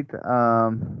 right?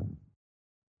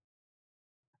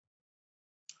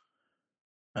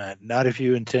 Not if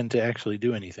you intend to actually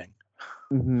do anything.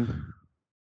 Mm-hmm.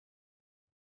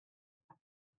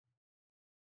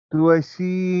 Do I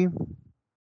see?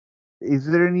 Is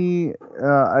there any?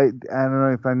 I don't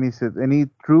know if I missed it. Any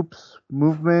troops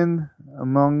movement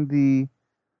among the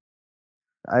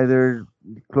either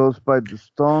close by the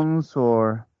stones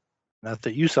or? Not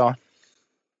that you saw.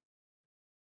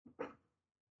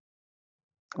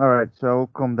 All right, so I will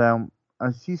come down.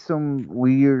 I see some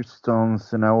weird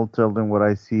stones, and I will tell them what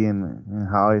I see and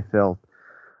how I felt.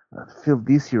 I feel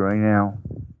dizzy right now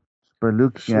just by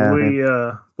looking Should at we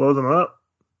it. blow them up,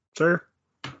 sir?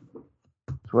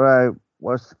 That's what I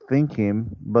was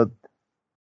thinking, but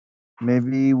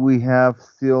maybe we have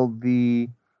still the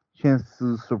chance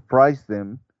to surprise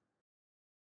them.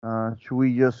 Should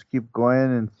we just keep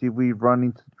going and see if we run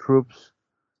into troops?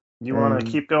 You want to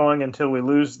keep going until we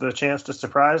lose the chance to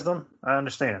surprise them? I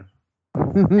understand.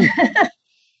 I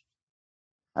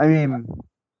mean,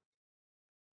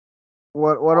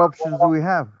 what options do we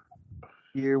have?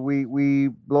 Here we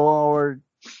blow our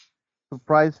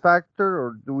surprise factor,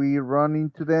 or do we run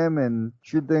into them and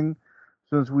shoot them as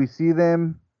soon as we see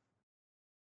them?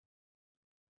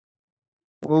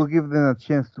 We'll give them a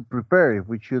chance to prepare if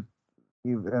we shoot,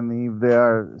 if they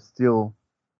are still,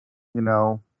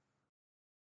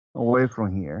 away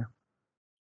from here.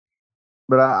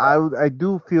 But I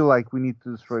do feel like we need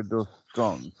to destroy those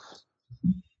drones.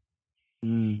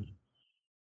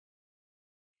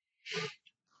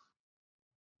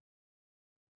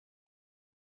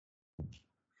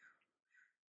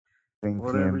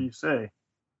 Whatever you say.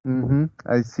 Mm-hmm.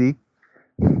 I see.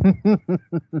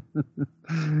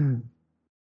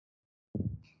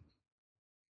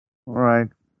 All right.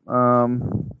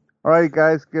 All right,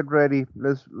 guys, get ready.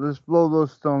 Let's blow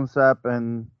those stones up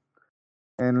and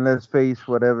let's face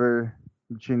whatever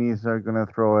the Chinese are gonna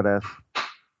throw at us.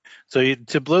 So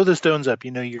to blow the stones up,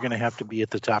 you're going to have to be at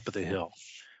the top of the hill.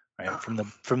 Right?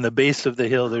 From the base of the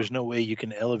hill, there's no way you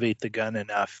can elevate the gun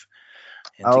enough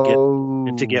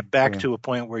and to get back to a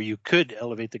point where you could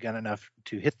elevate the gun enough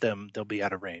to hit them. They'll be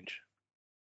out of range.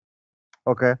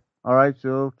 Okay. All right.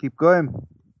 So keep going.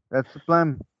 That's the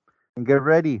plan. And get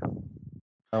ready.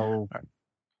 Oh.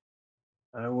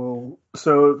 I will.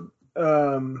 So,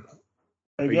 I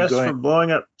guess for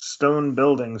blowing up stone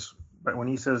buildings, but when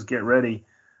he says get ready,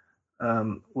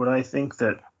 would I think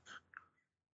that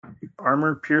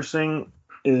armor piercing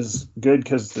is good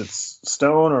because it's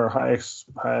stone, or high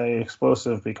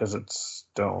explosive because it's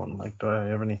stone? Like, do I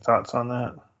have any thoughts on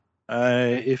that?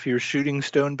 If you're shooting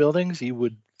stone buildings, you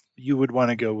would want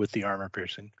to go with the armor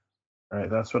piercing. All right,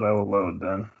 that's what I will load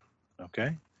then.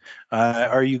 Okay.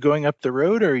 Are you going up the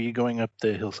road, or are you going up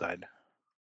the hillside?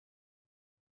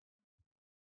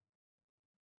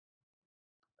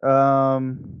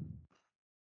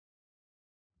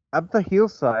 Up the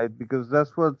hillside, because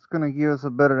that's what's going to give us a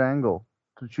better angle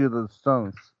to shoot the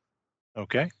stones.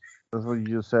 Okay. That's what you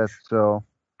just said, so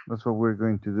that's what we're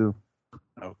going to do.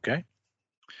 Okay.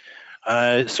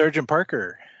 Sergeant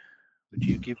Parker, would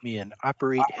you give me an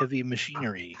operate heavy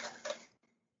machinery?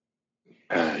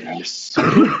 Yes,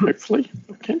 hopefully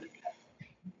I can.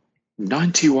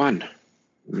 91.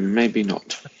 Maybe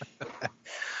not.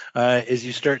 As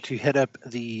you start to head up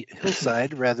the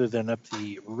hillside rather than up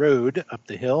the road, up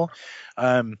the hill,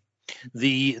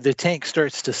 the tank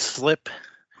starts to slip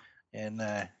and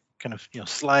kind of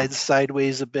slides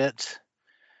sideways a bit.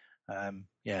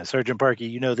 Sergeant Parker,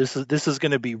 this is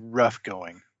going to be rough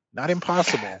going. Not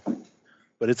impossible,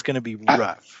 but it's going to be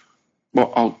rough.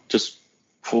 Well, I'll just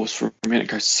pause for a minute and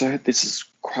goes, "Sir, this is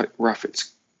quite rough.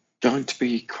 It's going to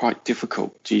be quite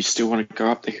difficult. Do you still want to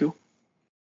go up the hill?"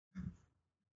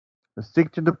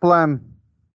 Stick to the plan.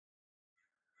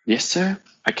 "Yes, sir.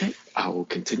 Okay, I will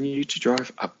continue to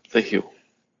drive up the hill."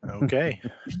 Okay.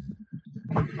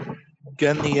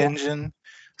 Gun the engine,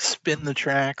 spin the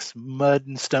tracks, mud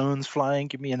and stones flying.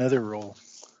 Give me another roll,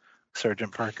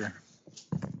 Sergeant Parker.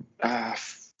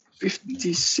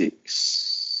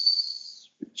 56.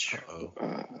 Uh-oh.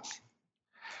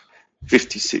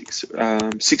 56.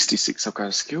 66. I've got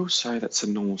a skill, so that's a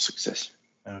normal success.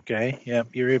 Okay. Yep.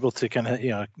 You're able to kind of,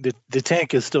 the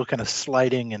tank is still kind of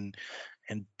sliding and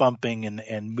bumping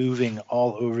and moving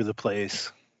all over the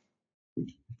place.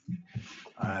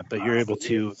 But you're able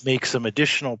to make some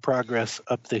additional progress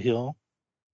up the hill.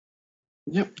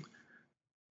 Yep.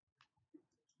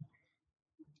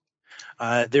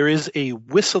 There is a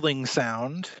whistling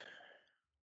sound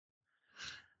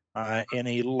and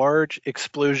a large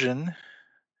explosion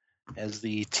as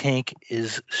the tank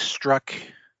is struck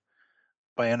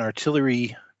by an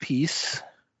artillery piece.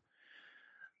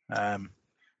 Let's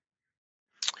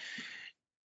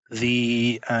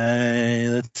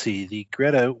see, the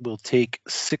Greta will take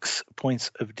 6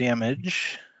 points of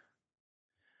damage.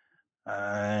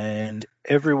 And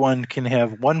everyone can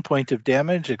have 1 point of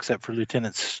damage except for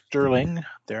Lieutenant Sterling.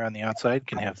 There on the outside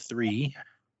can have 3.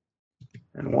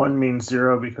 And 1 means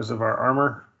 0 because of our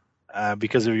armor.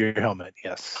 Because of your helmet,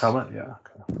 yes. Helmet, yeah.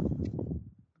 Okay.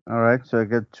 All right, so I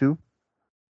get 2.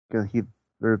 Got hit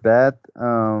very bad.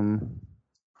 How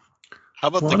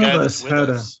about One the guy of that's us with had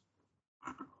us?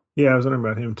 Yeah, I was wondering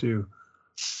about him too.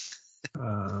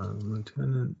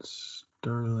 Lieutenant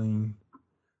Sterling.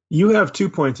 You have 2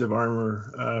 points of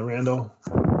armor, Randall.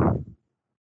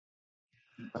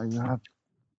 You have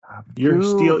You're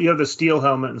 2. steel. You have the steel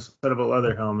helmet instead of a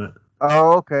leather helmet.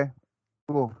 Oh, okay.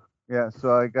 Cool. Yeah,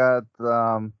 so I got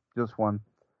just 1.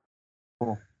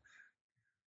 Cool.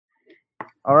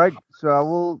 All right, so I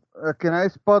will. Can I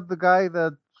spot the guy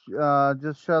that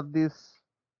just shot this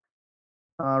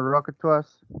rocket to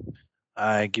us?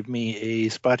 Give me a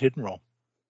spot hidden roll.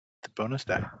 The bonus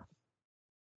die.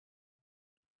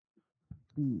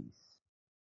 Please.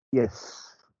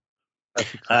 Yes.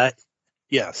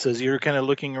 Yeah, so as you're kind of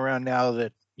looking around now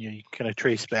that you kind of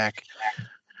trace back,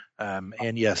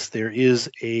 and yes, there is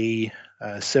a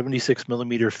 76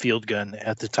 millimeter field gun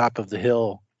at the top of the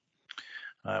hill,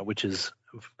 which is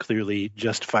clearly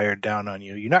just fired down on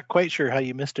you. You're not quite sure how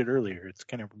you missed it earlier. It's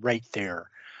kind of right there,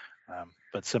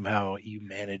 but somehow you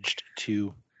managed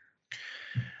to.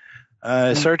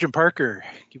 Sergeant Parker,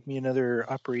 give me another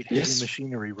operate heavy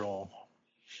machinery roll.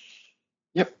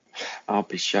 Yep. I'll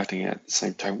be shouting at the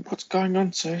same time. "What's going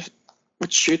on, sir?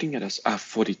 What's shooting at us?"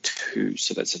 42,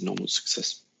 so that's a normal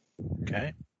success.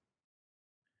 Okay.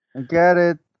 I got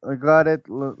it.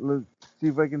 Look, see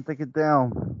if I can take it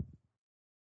down.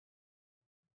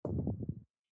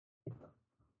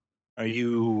 Are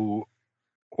you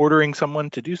ordering someone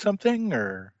to do something,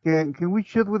 or Can we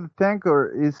shoot with the tank, or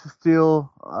is it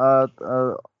still at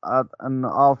an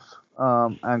off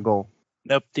angle?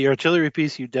 nope? The artillery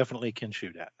piece you definitely can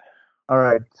shoot at. All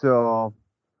right, so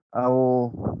I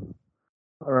will.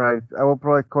 All right, I will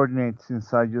probably coordinate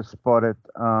since I just spotted.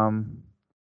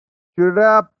 Shoot it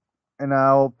up, and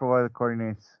I'll provide the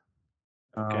coordinates.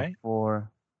 Okay. For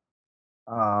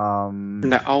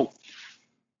Now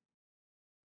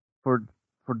for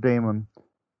Damon.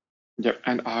 Yep,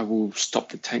 and I will stop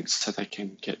the tanks so they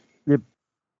can get. Yep.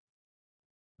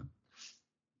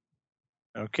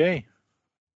 Okay.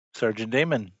 Sergeant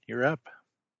Damon, you're up.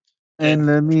 And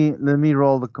let me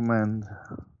roll the command.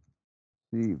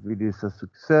 See if it is a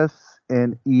success,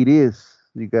 and it is.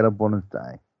 You got a bonus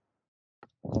die.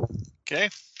 Okay.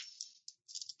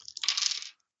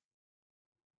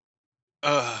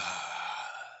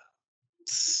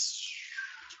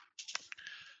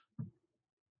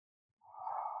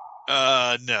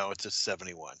 No, it's a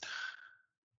 71.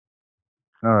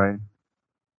 All right.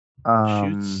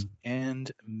 Shoots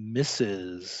and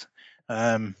misses.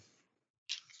 There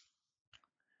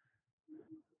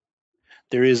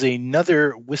is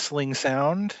another whistling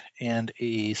sound and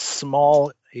a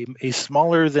smaller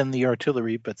than the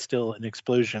artillery, but still an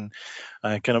explosion,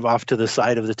 kind of off to the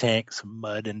side of the tank. Some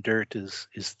mud and dirt is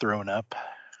thrown up.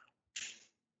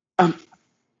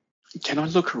 Can I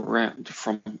look around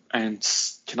and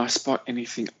can I spot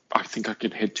anything I think I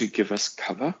can head to give us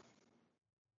cover?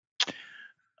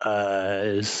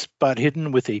 Spot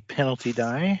hidden with a penalty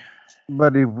die.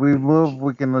 But if we move,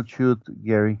 we cannot shoot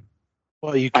Gary.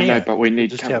 Well, you I can. know, but we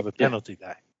need just cover. have a penalty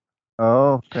die.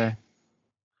 Oh, okay.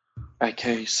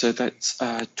 Okay, so that's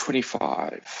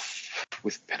 25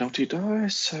 with penalty die,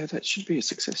 so that should be a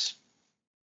success.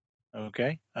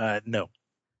 Okay. No.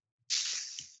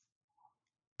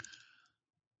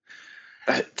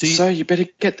 So you better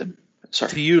get them.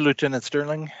 Sorry. To you, Lieutenant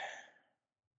Sterling.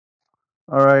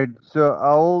 All right, so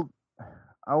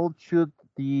I will shoot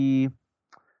the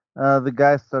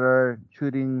guys that are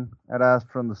shooting at us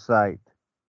from the side.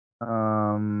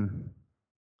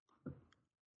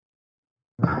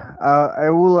 I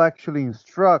will actually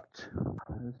instruct.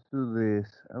 Let's do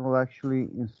this. I will actually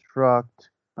instruct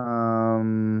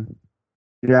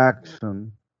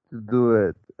Jackson to do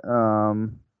it.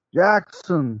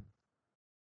 Jackson,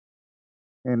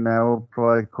 and I will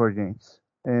provide coordinates.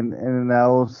 And I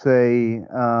will say,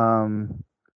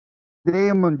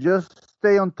 Damon, just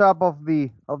stay on top of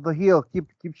the hill. Keep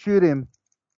shooting.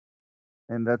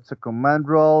 And that's a command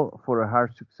roll for a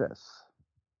hard success.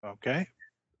 Okay.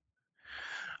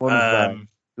 Bonus die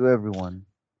to everyone.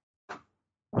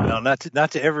 Well, not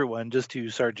to everyone, just to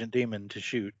Sergeant Damon to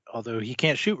shoot. Although he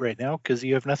can't shoot right now because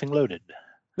you have nothing loaded.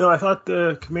 No, I thought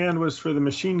the command was for the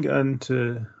machine gun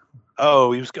to.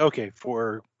 Oh, he was okay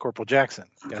for Corporal Jackson.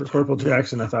 Gotcha. For Corporal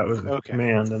Jackson, I thought was the Okay.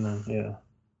 command, and then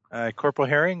yeah. Corporal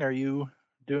Herring, are you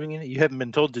doing it? You haven't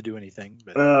been told to do anything,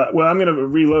 but Well, I'm going to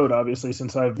reload, obviously,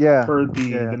 since I've heard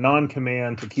the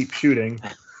non-command to keep shooting.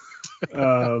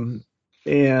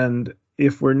 And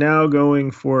if we're now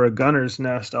going for a gunner's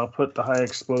nest, I'll put the high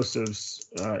explosives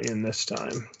in this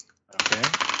time. Okay.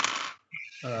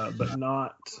 But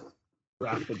not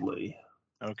rapidly.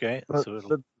 Okay. But,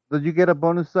 So did you get a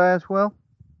bonus die as well?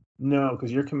 No, because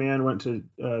your command went to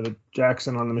the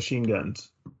Jackson on the machine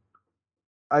guns.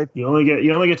 You only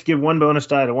get to give one bonus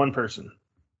die to one person.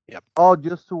 Yep. Oh,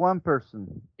 just to one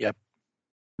person. Yep.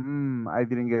 I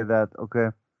didn't get that. Okay.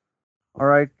 All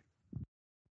right.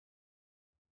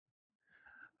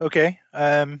 Okay.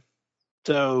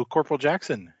 So Corporal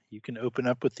Jackson, you can open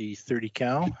up with the 30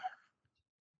 cal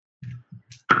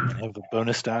and have a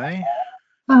bonus die.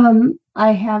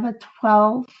 I have a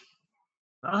 12.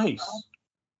 Nice.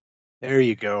 There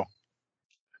you go.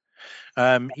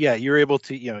 Yeah, you're able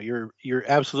to. You're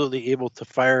absolutely able to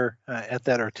fire at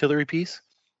that artillery piece.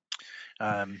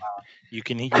 You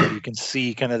can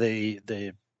see kind of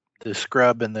the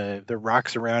scrub and the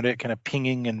rocks around it, kind of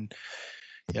pinging and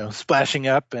splashing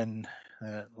up, and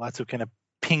lots of kind of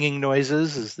pinging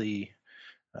noises as the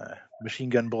machine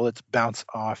gun bullets bounce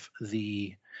off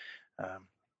the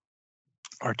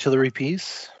artillery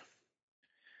piece.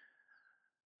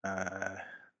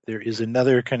 There is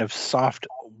another kind of soft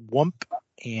whump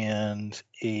and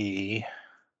a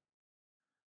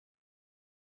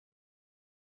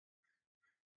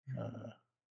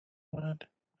what?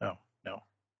 Oh no,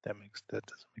 that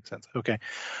doesn't make sense. Okay,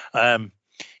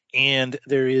 and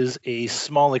there is a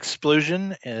small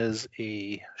explosion as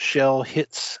a shell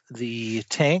hits the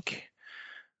tank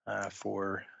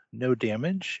for no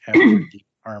damage after the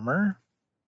armor.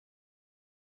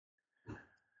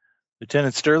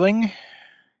 Lieutenant Sterling,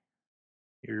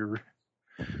 you're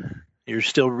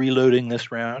still reloading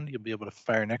this round. You'll be able to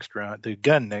fire next round.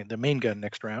 The main gun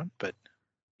next round. But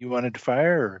you wanted to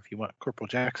fire, or if you want Corporal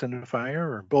Jackson to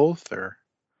fire, or both, or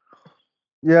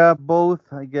yeah, both.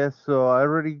 I guess so. I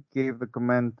already gave the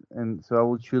command, and so I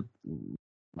will shoot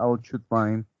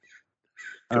mine.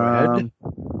 Go ahead.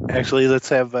 Actually, let's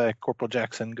have Corporal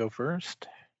Jackson go first.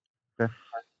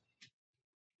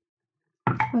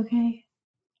 Okay.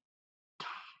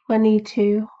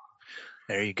 22.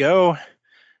 There you go.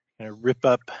 Gonna rip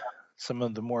up some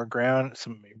of the more ground.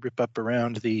 Rip up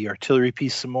around the artillery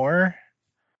piece some more.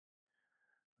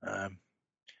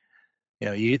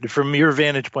 From your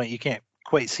vantage point, you can't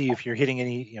quite see if you're hitting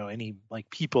any like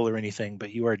people or anything,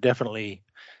 but you are definitely,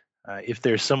 if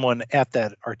there's someone at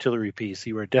that artillery piece,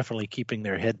 you are definitely keeping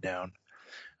their head down.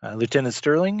 Lieutenant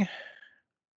Sterling?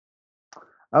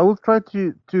 I will try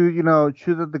to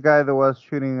shoot at the guy that was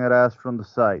shooting at us from the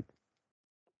side.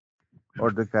 Or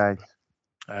the guys.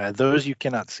 Those you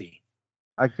cannot see.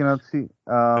 I cannot see.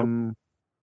 All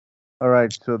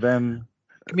right, so then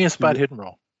give me a spot hidden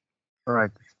roll. All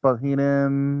right, spot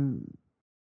hidden.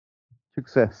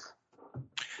 Success.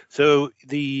 So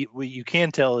what you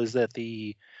can tell is that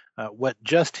the what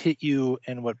just hit you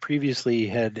and what previously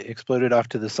had exploded off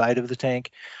to the side of the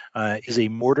tank is a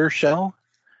mortar shell,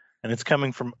 and it's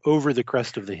coming from over the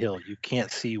crest of the hill. You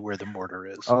can't see where the mortar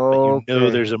is, but you know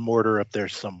there's a mortar up there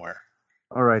somewhere.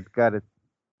 All right, got it.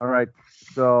 All right,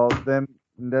 so then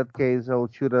in that case, I'll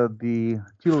shoot at the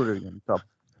artillery on top.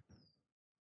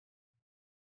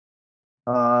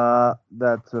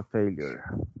 That's a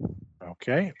failure.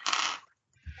 Okay.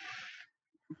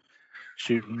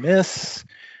 Shoot and miss.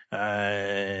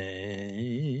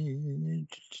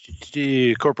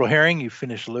 Corporal Herring, you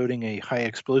finished loading a high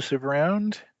explosive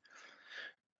round.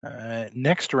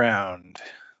 Next round,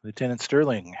 Lieutenant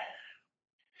Sterling.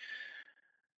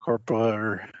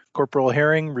 Corporal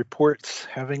Herring reports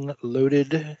having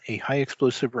loaded a high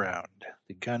explosive round.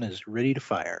 The gun is ready to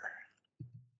fire.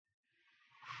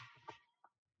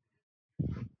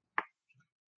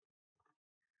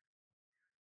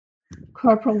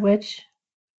 Corporal which?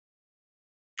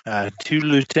 To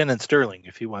Lieutenant Sterling,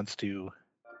 if he wants to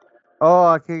Oh,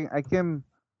 I can.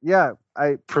 Yeah,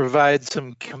 I provide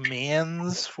some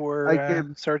commands for I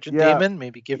can. Sergeant Yeah, Damon,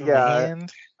 maybe give him a yeah.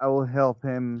 hand. I will help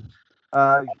him.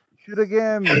 Shoot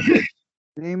again,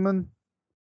 Damon.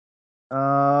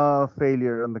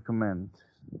 Failure on the command.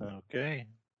 Okay.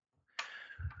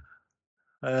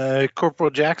 Corporal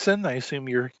Jackson, I assume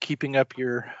you're keeping up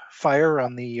your fire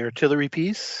on the artillery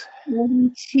piece.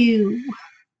 42.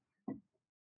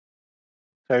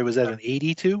 Sorry, was that an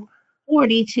 82?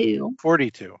 42.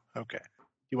 42. Okay.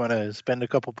 You want to spend a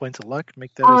couple points of luck,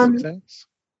 make that a success?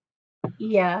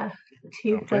 Yeah,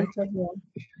 2 Okay. points of luck.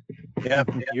 Yeah,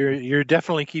 you're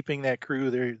definitely keeping that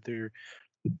crew. They're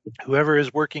whoever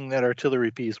is working that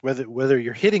artillery piece, whether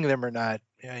you're hitting them or not,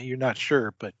 you're not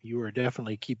sure, but you are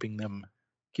definitely keeping them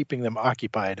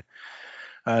occupied.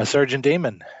 Sergeant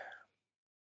Damon.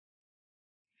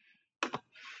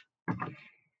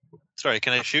 Sorry,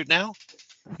 can I shoot now?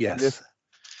 Yes.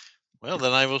 Well,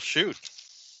 then I will shoot.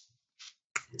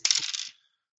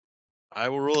 I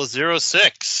will roll a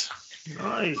 06.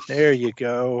 Nice. There you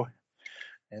go.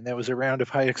 And that was a round of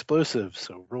high explosive,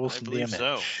 so roll I some believe damage.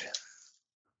 so.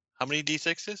 How many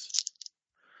d6s?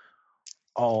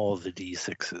 All the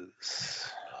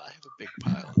d6s. I have a big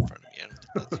pile in front of me. I don't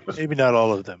think that's useful. Maybe not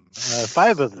all of them.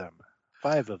 5 of them.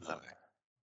 5 of them. Okay.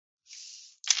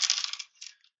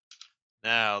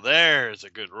 Now, there's a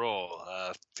good roll.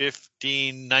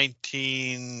 15,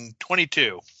 19,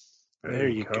 22. There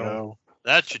you go.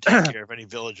 That should take care of any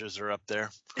villagers that are up there.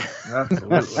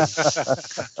 Absolutely.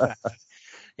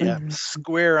 Yeah,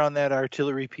 square on that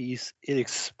artillery piece. It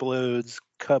explodes.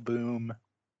 Kaboom.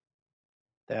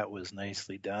 That was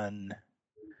nicely done.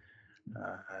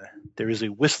 There is a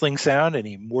whistling sound, and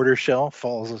a mortar shell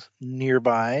falls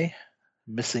nearby,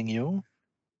 missing you.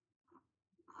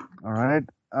 All right.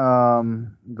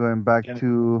 Going back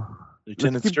to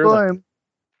Lieutenant let's keep Sterling. going.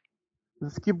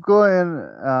 Let's keep going.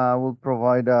 We'll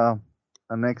provide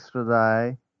an extra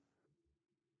die.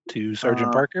 To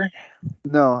Sergeant Parker?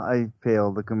 No, I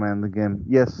failed the command again.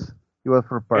 Yes, it was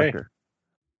for Parker. Okay.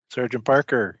 Sergeant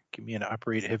Parker, give me an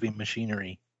operate heavy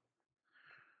machinery.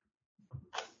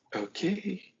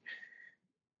 Okay.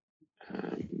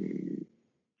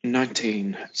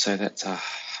 19, so that's a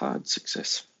hard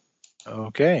success.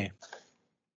 Okay.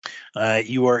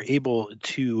 You are able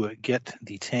to get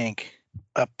the tank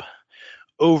up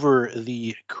over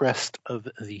the crest of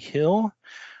the hill,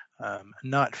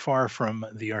 not far from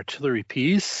the artillery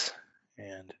piece,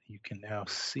 and you can now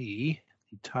see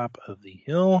the top of the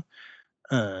hill.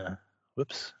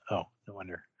 Whoops. Oh, no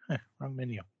wonder. Wrong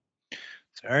menu.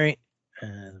 Sorry.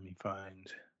 Let me find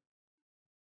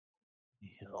the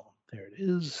hill. There it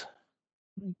is.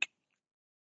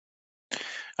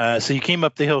 So you came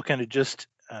up the hill kind of just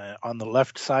on the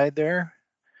left side there,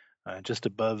 just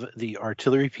above the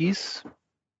artillery piece.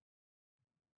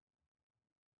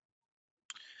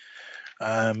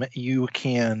 You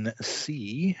can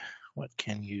see, what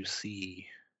can you see?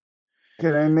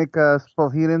 Can I make a spell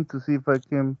hidden to see if I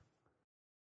can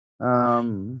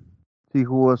see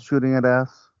who was shooting at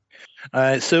us?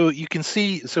 So you can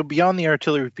see, so beyond the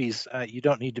artillery piece, you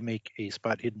don't need to make a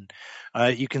spot hidden.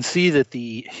 You can see that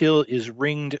the hill is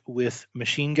ringed with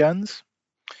machine guns,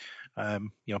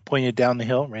 pointed down the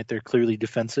hill, right? They're clearly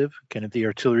defensive. Kind of the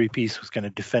artillery piece was kind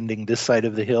of defending this side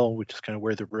of the hill, which is kind of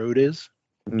where the road is,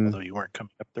 although you weren't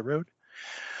coming up the road.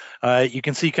 You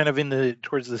can see kind of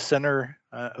towards the center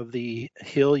of the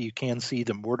hill, you can see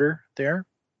the mortar there,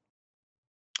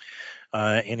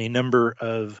 and a number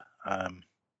of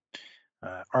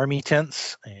army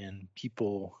tents and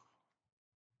people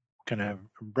kind of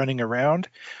running around.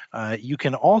 You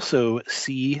can also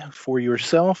see for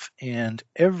yourself and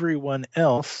everyone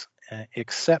else,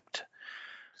 except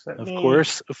of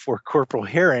course, for Corporal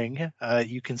Herring,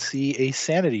 you can see a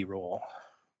sanity roll.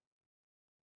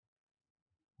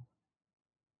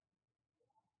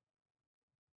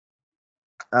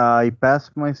 I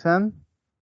passed my son.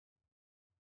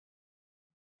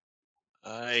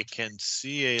 I can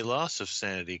see a loss of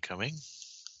sanity coming.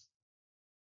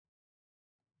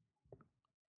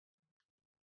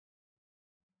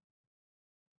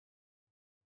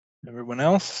 Everyone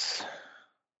else?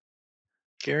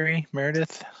 Gary,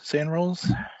 Meredith, sand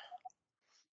rolls.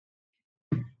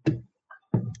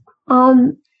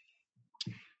 I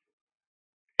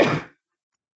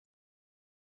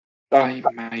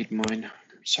made mine.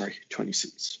 Sorry,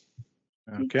 26.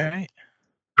 Okay.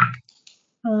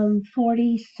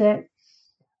 46.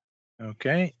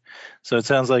 Okay. So it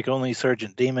sounds like only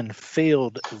Sergeant Damon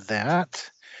failed that.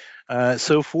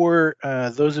 So for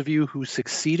those of you who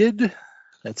succeeded,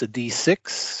 that's a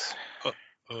D6.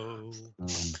 Oh.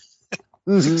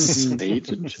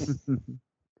 Succeeded.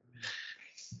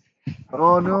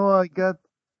 Oh no, I got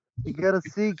a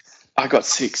 6. I got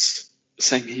 6.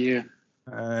 Same here.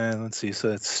 Let's see.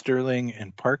 So that's Sterling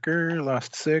and Parker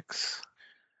lost 6.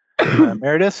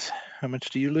 Meredith, how much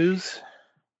do you lose?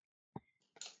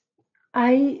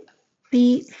 I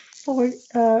beat 4.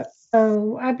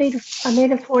 I made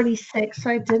a 46, so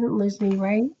I didn't lose any,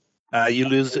 right? You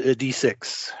lose a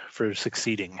D6 for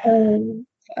succeeding.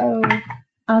 Oh,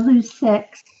 I lose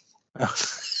 6.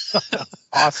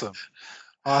 Awesome.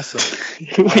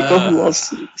 We all lost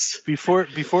 6.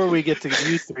 Before we get to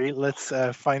you three, let's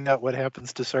find out what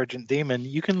happens to Sergeant Damon.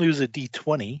 You can lose a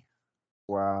D20.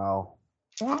 Wow.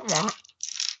 That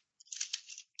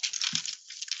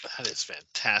is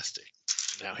fantastic.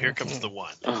 Now here comes the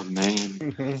one. Oh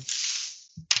man.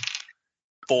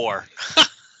 4.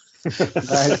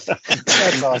 That's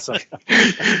awesome.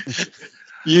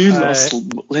 You lost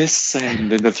less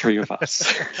sand than the three of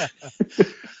us.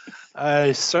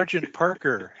 Sergeant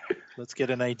Parker, let's get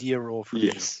an idea roll from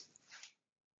Yes.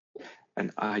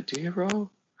 An idea roll?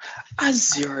 A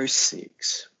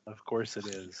 06. you. Of course it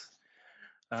is.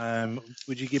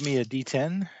 Would you give me a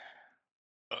D10?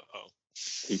 Uh-oh.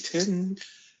 D10.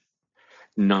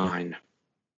 9.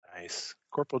 Nice.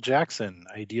 Corporal Jackson,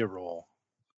 idea roll.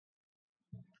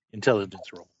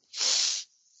 Intelligence roll.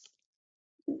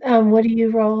 What do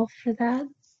you roll for that?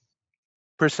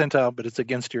 Percentile, but it's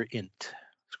against your int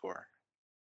score.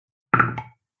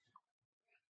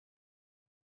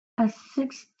 A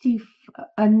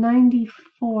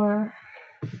 94.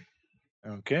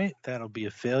 Okay, that'll be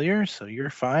a failure, so you're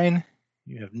fine.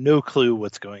 You have no clue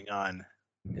what's going on.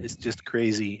 It's just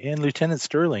crazy. And Lieutenant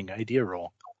Sterling, idea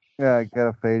roll. Yeah, I got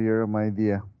a failure on my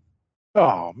idea.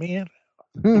 Oh, man.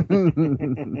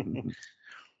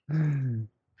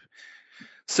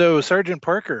 So, Sergeant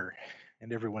Parker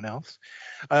and everyone else.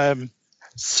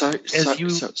 So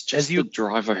it's just the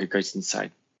driver who goes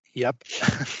insane. Yep.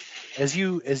 As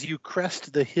you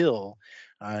crest the hill,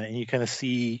 and you kind of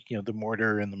see, the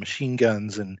mortar and the machine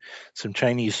guns and some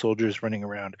Chinese soldiers running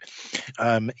around.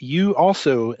 You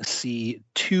also see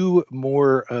 2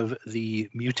 more of the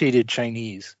mutated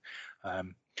Chinese,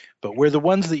 but where the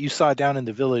ones that you saw down in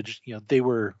the village, they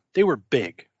were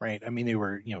big, right? I mean, they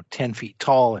were 10 feet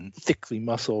tall and thickly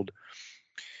muscled.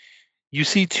 You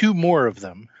see 2 more of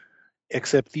them,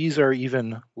 except these are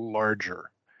even larger.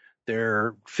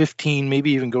 They're 15,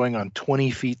 maybe even going on 20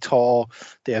 feet tall.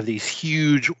 They have these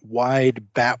huge,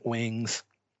 wide bat wings,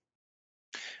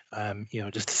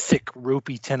 just thick,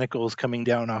 ropey tentacles coming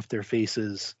down off their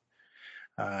faces.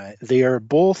 They are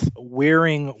both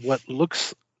wearing what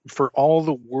looks for all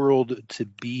the world to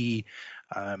be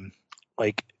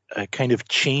like a kind of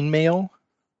chainmail,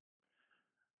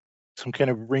 some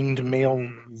kind of ringed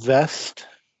mail vest.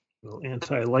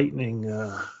 Anti-lightning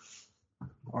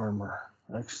armor.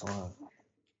 Excellent.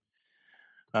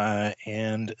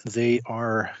 And they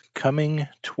are coming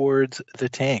towards the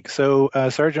tank. So,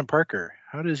 Sergeant Parker,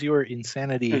 how does your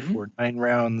insanity for 9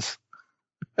 rounds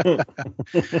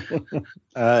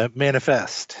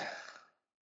manifest?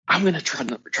 I'm going to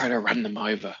try to run them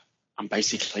over. I'm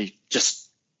basically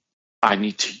I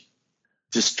need to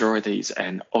destroy these,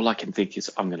 and all I can think is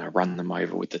I'm going to run them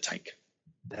over with the tank.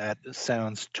 That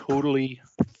sounds totally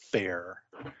fair.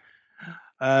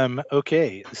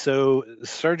 Okay, so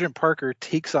Sergeant Parker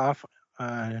takes off,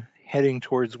 heading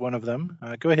towards one of them.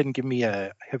 Go ahead and give me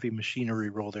a heavy machinery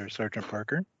roll there, Sergeant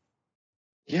Parker.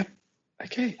 Yep.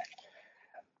 Okay.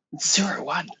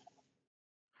 01.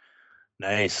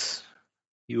 Nice.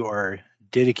 You are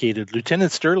dedicated.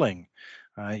 Lieutenant Sterling,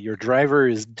 your driver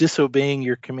is disobeying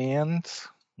your commands.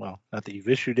 Well, not that you've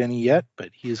issued any yet,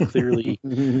 but he is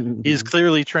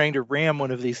clearly trying to ram one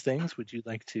of these things. Would you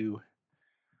like to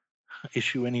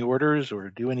issue any orders or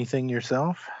do anything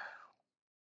yourself?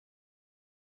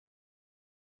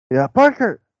 Yeah,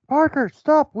 Parker,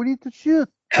 stop! We need to shoot.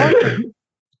 Parker.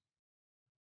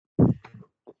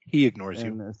 He ignores you.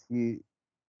 And as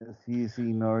he is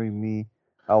ignoring me,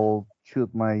 I will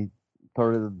shoot my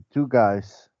target at the 2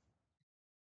 guys.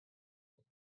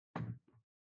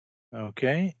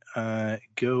 Okay,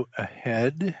 go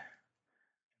ahead.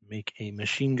 Make a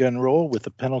machine gun roll with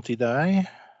a penalty die.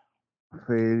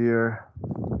 Failure.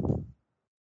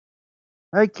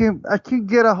 I can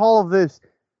get a hold of this.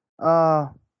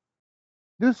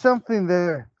 Do something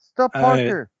there. Stop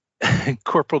Parker.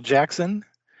 Corporal Jackson.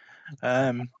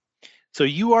 So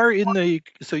you are in the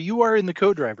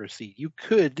co-driver's seat. You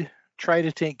could try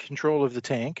to take control of the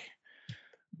tank,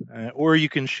 or you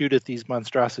can shoot at these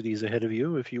monstrosities ahead of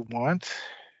you if you want.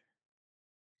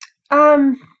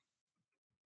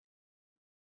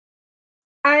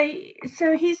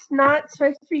 So he's not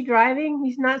supposed to be driving.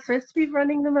 He's not supposed to be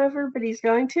running them over, but he's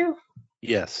going to.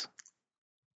 Yes.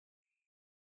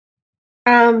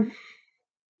 I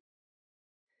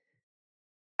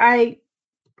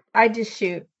just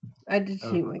shoot. I just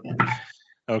shoot my gun.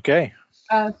 Okay.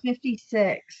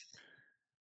 56.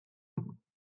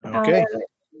 Okay.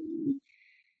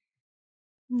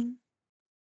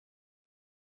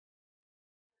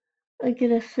 I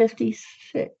get a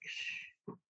 56.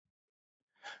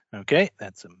 Okay,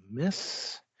 that's a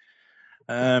miss.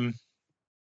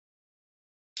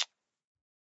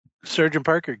 Sergeant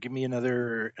Parker, give me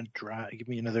another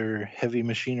heavy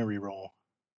machinery roll.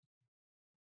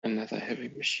 Another heavy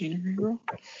machinery roll.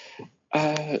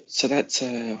 So that's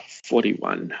a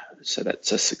 41. So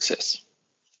that's a success.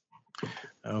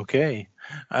 Okay.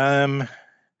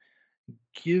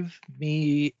 Give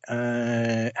me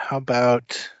how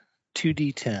about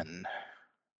 2d10?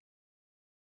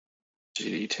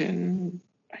 2d10.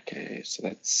 Okay, so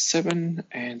that's 7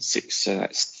 and 6. So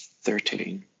that's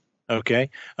 13. Okay.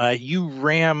 You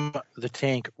ram the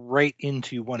tank right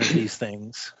into one of these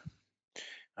things.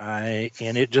 And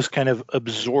it just kind of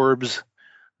absorbs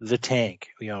the tank.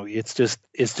 It's just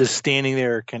standing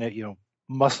there, kind of,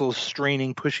 muscles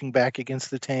straining, pushing back against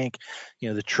the tank.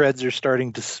 The treads are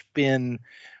starting to spin.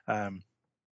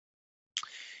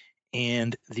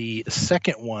 And the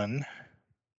second one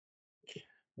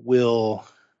will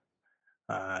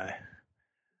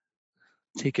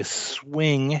take a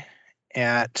swing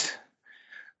at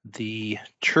the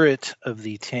turret of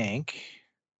the tank.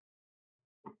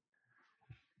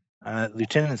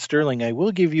 Lieutenant Sterling, I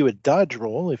will give you a dodge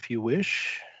roll if you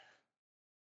wish.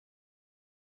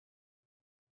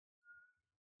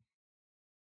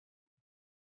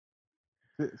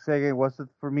 Say again, what's it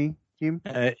for me, Jim?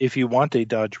 If you want a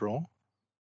dodge roll.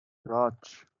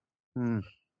 Dodge.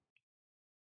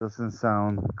 Doesn't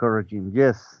sound encouraging.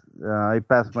 Yes, I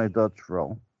passed my dodge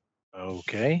roll.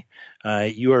 Okay.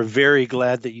 You are very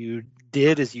glad that you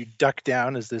did, as you duck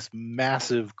down as this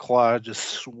massive claw just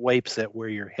swipes at where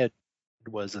your head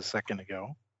was a second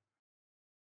ago.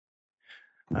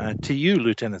 To you,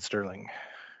 Lieutenant Sterling.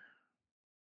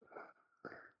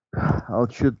 I'll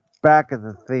shoot back at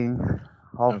the thing,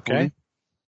 hopefully. Okay.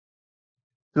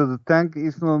 So the tank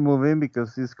is not moving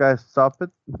because these guys stop it?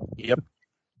 Yep.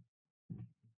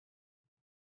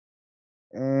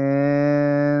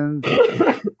 And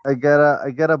I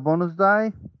get a bonus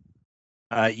die?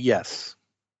 Yes.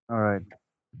 All right.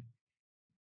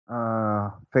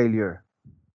 Failure.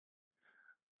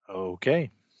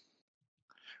 Okay.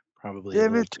 Probably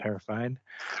Damn a little it. terrified.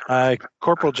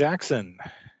 Corporal Jackson,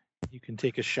 you can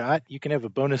take a shot. You can have a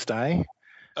bonus die.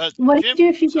 What Jim, do you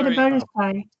do if you get sorry. a bonus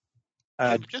die?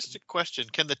 Jim, just a question.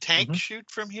 Can the tank shoot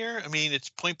from here? I mean, it's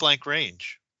point blank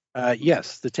range.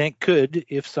 Yes, the tank could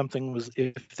if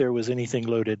there was anything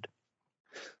loaded.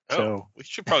 So we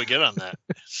should probably get on that.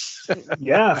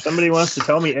 Yeah, if somebody wants to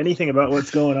tell me anything about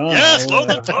what's going on. Yes, load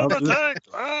the tank.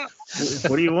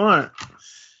 What do you want?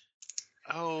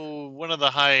 Oh, one of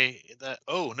the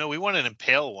oh no, we want an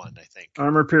impale one, I think.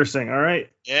 Armor piercing. All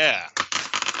right. Yeah.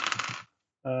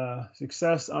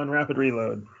 Success on rapid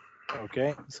reload.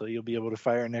 Okay, so you'll be able to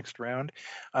fire next round.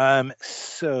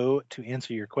 So to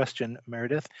answer your question,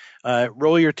 Meredith,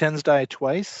 roll your tens die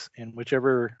twice, and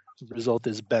whichever result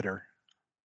is better,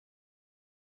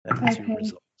 that is your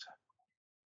result.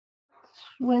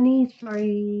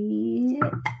 23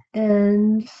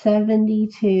 and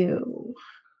 72.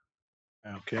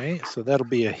 Okay, so that'll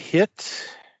be a hit.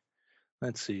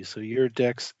 Let's see. So your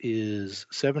dex is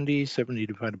 70. 70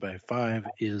 divided by 5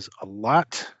 is a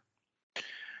lot.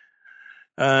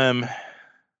 You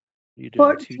do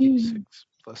 2d6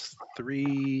 plus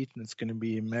 3. That's going to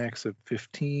be a max of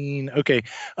 15. Okay.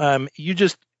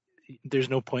 There's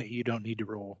no point. You don't need to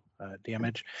roll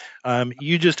damage.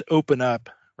 You just open up,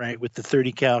 right, with the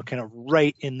 30 cal kind of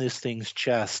right in this thing's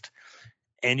chest,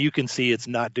 and you can see it's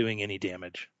not doing any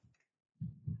damage.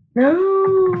 No.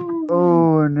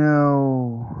 Oh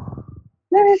no.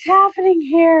 What is happening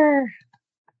here?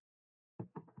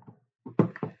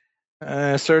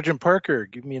 Sergeant Parker,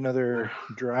 give me another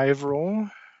drive roll.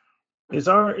 Is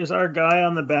our guy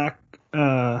on the back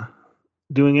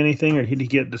doing anything, or did he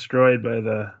get destroyed by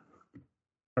the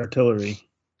artillery?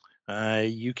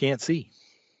 You can't see.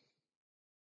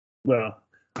 Well,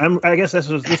 I guess this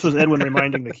was Edwin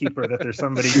reminding the keeper that there's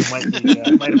somebody who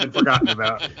might have been forgotten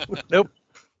about. Nope,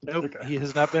 Okay. he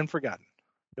has not been forgotten.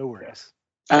 No worries.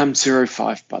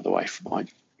 0.5, by the way, for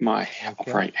my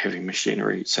operate heavy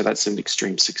machinery. So that's an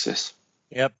extreme success.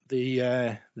 Yep,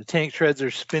 the tank treads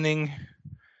are spinning.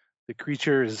 The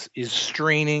creature is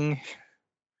straining.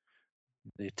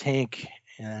 The tank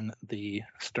and the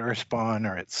star spawn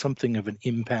are at something of an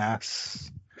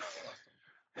impasse.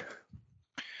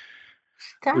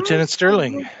 Lieutenant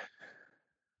Sterling.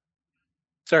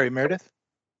 Sorry, Meredith.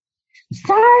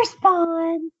 Star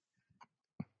spawn.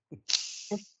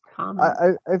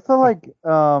 I felt like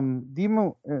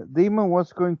Demon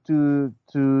was going to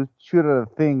shoot at a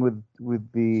thing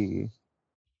with the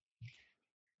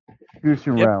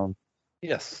piercing round.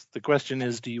 Yes. The question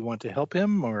is, do you want to help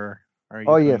him, or are you?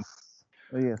 Oh yes.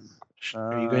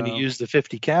 Are you going to use the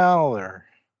 50 cal, or?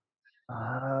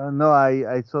 No,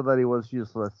 I saw that it was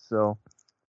useless, so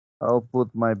I'll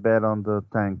put my bet on the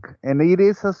tank, and it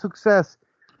is a success.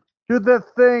 Shoot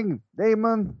that thing,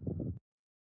 Damon.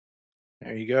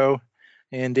 There you go.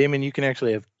 And Damon, you can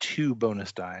actually have 2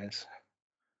 bonus dice.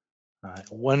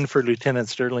 One for Lieutenant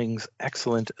Sterling's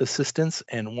excellent assistance,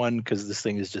 and one because this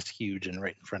thing is just huge and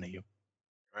right in front of you.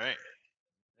 Right.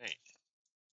 Hey.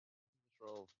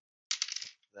 Roll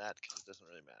that because it doesn't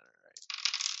really matter,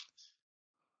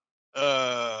 right?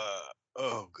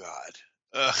 Oh God.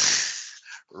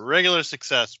 Regular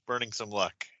success, burning some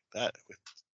luck. That with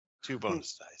 2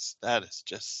 bonus dice. That is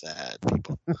just sad,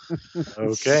 people.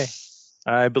 Okay.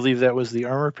 I believe that was the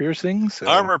armor piercing. So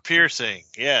Armor piercing,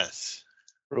 yes.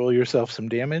 roll yourself some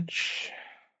damage.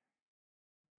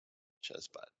 Chest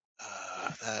butt.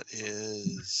 That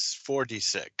is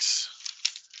 4d6.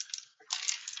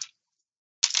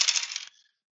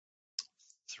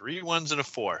 3 1s and a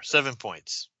 4. 7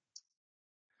 points.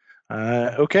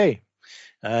 Okay.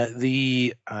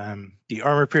 The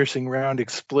armor piercing round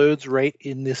explodes right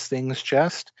in this thing's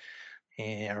chest.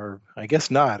 Or I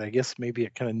guess not. I guess maybe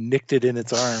it kind of nicked it in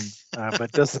its arm,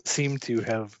 but doesn't seem to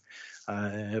have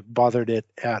bothered it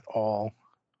at all.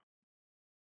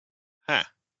 Huh.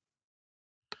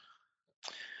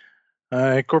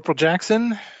 Corporal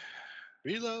Jackson.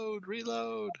 Reload.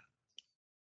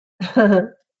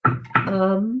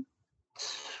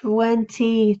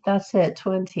 20. That's it.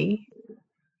 20.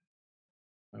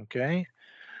 Okay.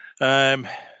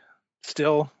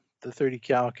 Still, the 30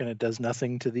 cal kind of does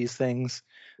nothing to these things.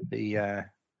 The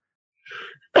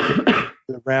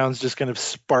rounds just kind of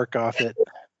spark off it.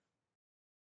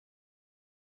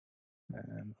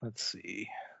 Let's see.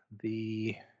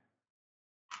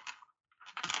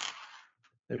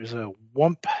 There's a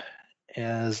whump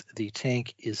as the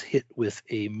tank is hit with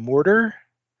a mortar.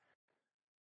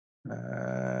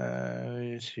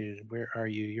 Where are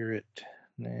you? You're at.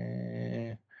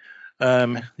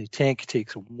 The tank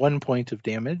takes 1 point of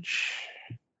damage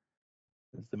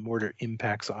as the mortar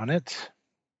impacts on it.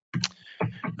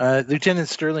 Lieutenant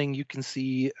Sterling, you can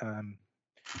see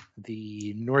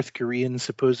the North Korean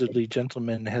supposedly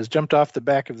gentleman has jumped off the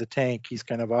back of the tank. He's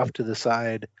kind of off to the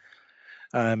side.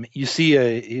 You see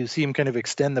him kind of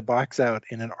extend the box out,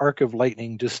 and an arc of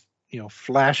lightning just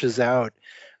flashes out,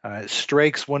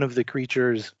 strikes one of the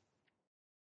creatures,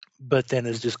 but then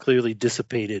is just clearly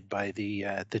dissipated by the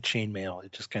chainmail.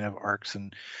 It just kind of arcs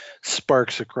and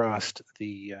sparks across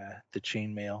the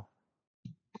chainmail.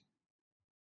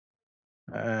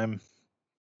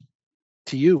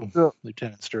 To you, So,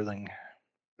 Lieutenant Sterling.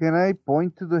 Can I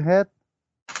point to the head?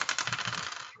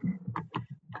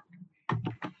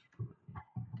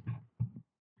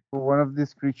 For one of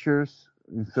these creatures,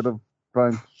 instead of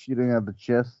trying shooting at the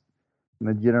chest in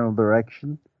a general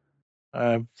direction.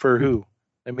 For who?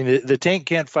 I mean, the tank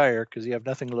can't fire because you have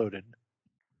nothing loaded.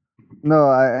 No,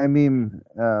 I mean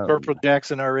Corporal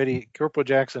Jackson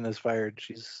has fired.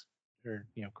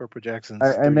 Corporal Jackson's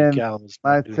I 30 meant cal is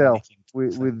not doing myself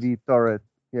anything. with the turret.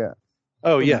 Yeah.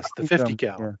 Oh yes, the 50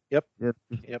 cal. Yeah. Yep.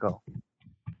 50 cal.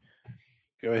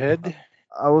 Go ahead.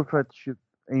 I will try to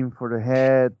aim for the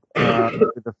head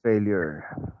with a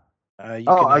failure.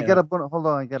 I get a bonus. Hold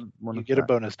on, I get a bonus. You get a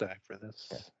bonus die for this.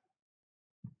 Yeah.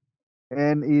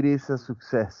 And it is a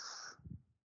success.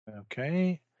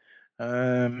 Okay.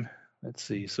 Let's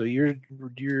see. So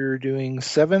you're doing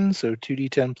 7, so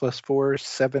 2d10 plus 4,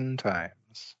 7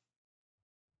 times.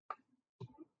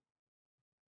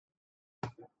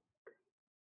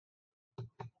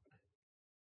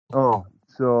 Oh,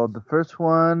 so the first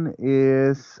one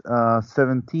is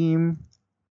 17.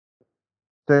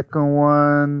 Second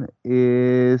one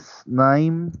is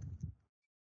 9.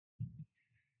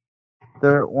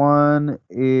 Third one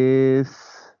is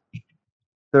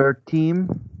 13.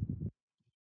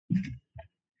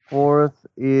 Fourth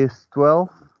is 12.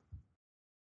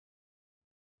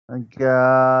 I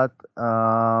got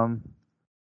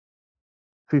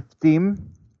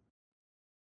 15.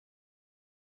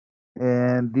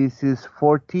 And this is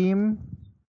 14.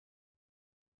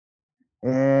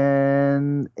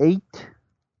 And 8.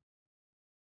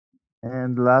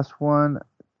 And the last one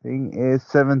thing is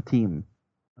 17.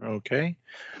 Okay.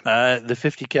 The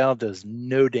 50 cal does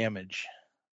no damage.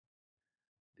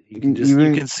 You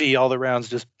can see all the rounds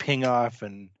just ping off,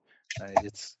 and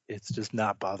it's just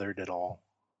not bothered at all.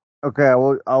 Okay,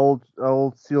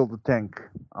 I'll seal the tank.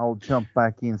 I'll jump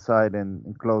back inside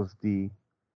and close the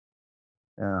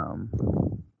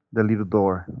little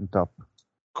door on top.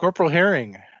 Corporal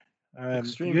Herring.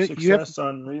 Extreme success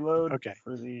on reload. Okay.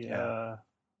 For the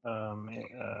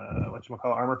whatchamacallit,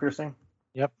 armor piercing.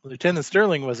 Yep, Lieutenant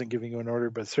Sterling wasn't giving you an order,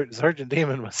 but Sergeant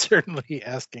Damon was certainly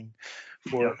asking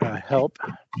for help.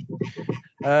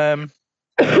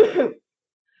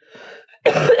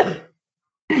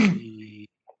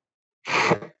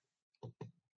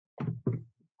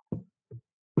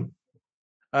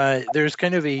 There's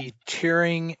kind of a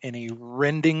tearing and a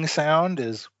rending sound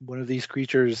as one of these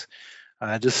creatures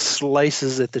just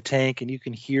slices at the tank, and you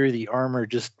can hear the armor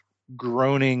just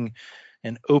groaning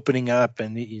and opening up,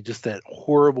 and just that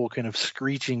horrible kind of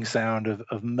screeching sound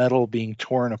of metal being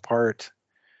torn apart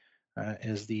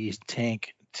as the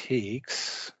tank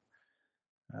takes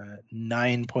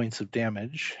 9 points of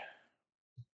damage.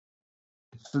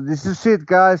 So this is it,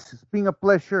 guys. It's been a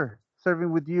pleasure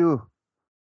serving with you.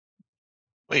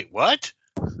 Wait, what?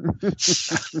 I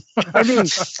mean,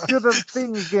 do the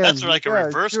thing again. That's like a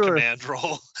reverse command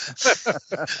roll.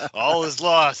 All is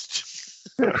lost.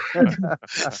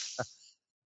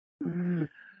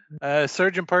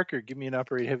 Sergeant Parker, give me an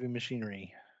operate heavy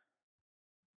machinery.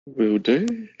 Will do.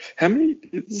 How many?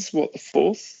 This is what, the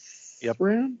fourth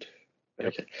round?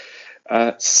 Yep. Okay.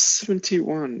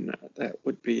 71. That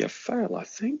would be a fail, I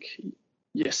think.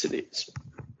 Yes, it is.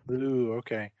 Ooh,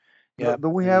 okay. Yeah. Do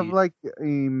we have like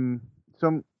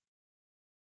some?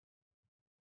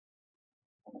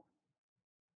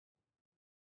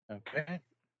 Okay.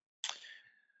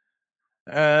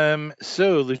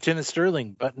 So Lieutenant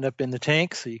Sterling buttoned up in the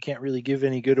tank, so you can't really give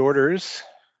any good orders.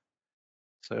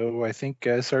 So I think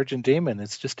Sergeant Damon,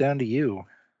 it's just down to you.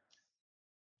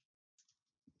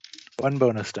 1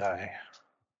 bonus die.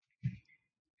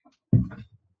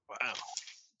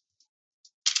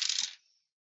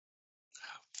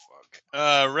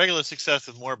 Wow. Regular success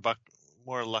with more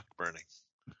luck burning.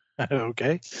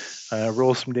 Okay.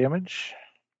 Roll some damage.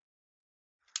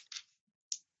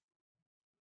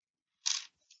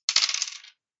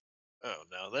 Oh,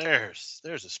 now there's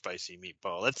a spicy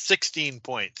meatball. That's 16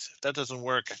 points. If that doesn't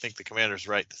work, I think the commander's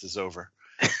right. This is over.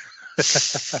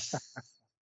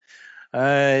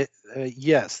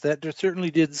 Yes, that certainly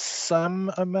did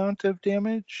some amount of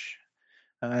damage.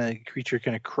 Creature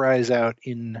kind of cries out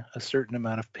in a certain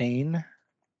amount of pain.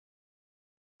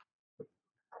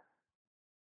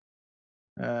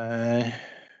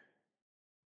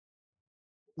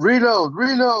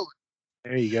 Reload.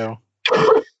 There you go.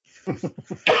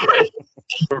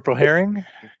 Corporal Herring?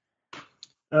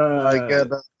 I get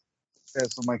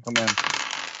that's my command.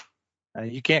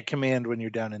 You can't command when you're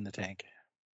down in the tank.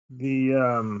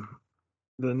 The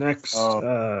next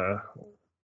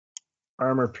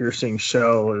armor piercing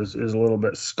shell is a little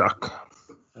bit stuck.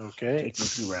 Okay.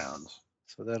 Taking 2 rounds.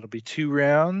 So that'll be 2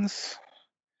 rounds.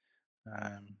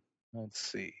 Let's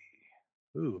see.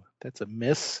 Ooh, that's a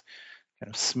miss.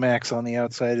 Kind of smacks on the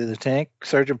outside of the tank.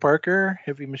 Sergeant Parker,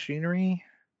 heavy machinery.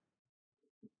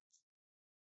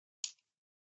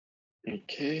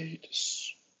 Okay,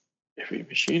 just heavy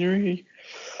machinery.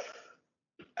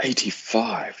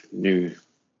 85 new,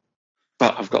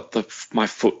 but I've got my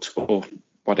foot or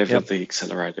whatever the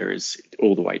accelerator is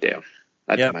all the way down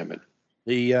at the moment.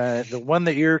 The one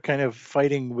that you're kind of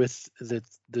fighting with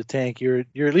the tank, you're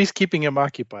at least keeping him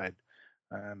occupied.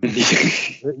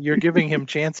 You're giving him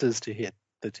chances to hit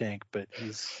the tank, but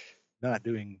he's not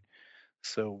doing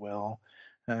so well.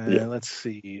 Let's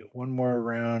see, 1 more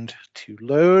round to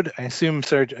load. I assume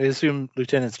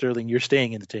Lieutenant Sterling, you're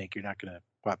staying in the tank. You're not going to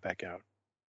pop back out.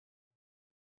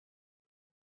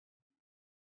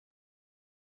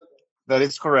 That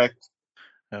is correct.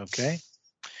 Okay.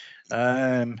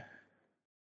 There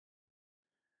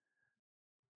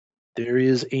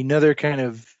is another kind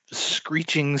of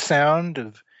screeching sound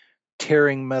of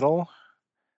tearing metal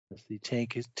as the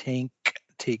tank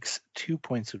takes 2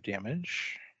 points of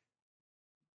damage.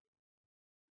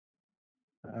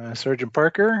 Sergeant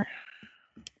Parker.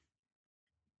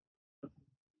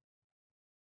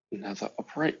 Another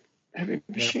operate heavy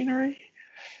machinery.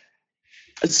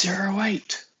 A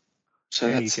 0-8. So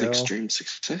There that's you an go. extreme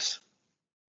success.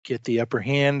 Get the upper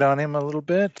hand on him a little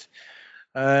bit.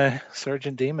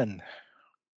 Sergeant Damon.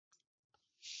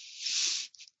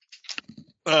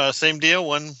 Same deal.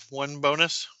 One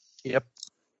bonus. Yep.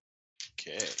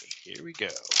 Okay, here we go.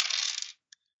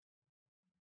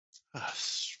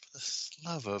 This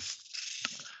love of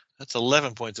that's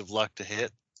 11 points of luck to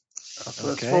hit. That's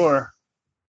Okay. 4.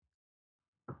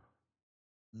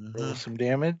 Roll some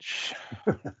damage.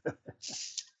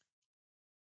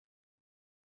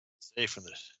 Safe from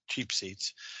the cheap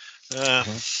seats.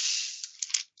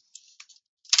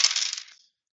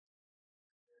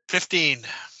 15.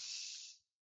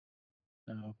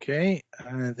 Okay.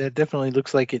 That definitely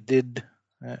looks like it did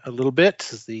a little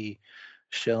bit as the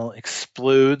shell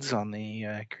explodes on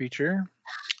the creature.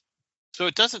 So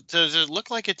it doesn't. Does it look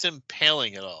like it's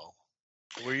impaling at all?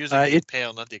 We're using the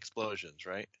impale, not the explosions,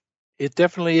 right? It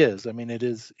definitely is. I mean, it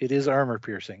is armor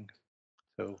piercing,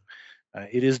 so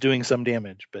it is doing some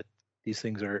damage. But these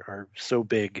things are so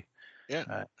big,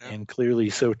 and clearly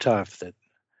so tough that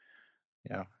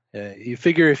you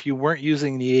figure if you weren't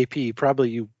using the AP,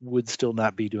 probably you would still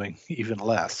not be doing even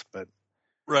less. But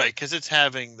right, because it's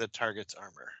having the target's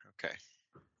armor. Okay.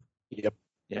 Yep.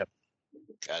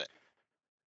 Got it.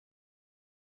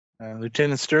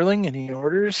 Lieutenant Sterling, any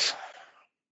orders?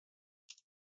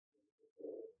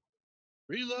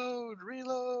 Reload.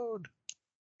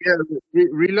 Yeah,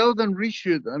 reload and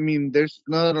reshoot. I mean, there's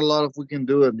not a lot of we can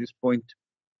do at this point.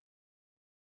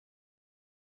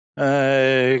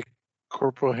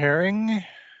 Corporal Herring.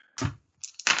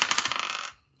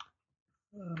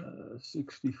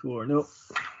 64. Nope.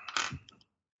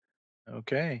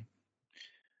 Okay.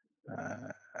 Let's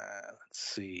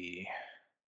see.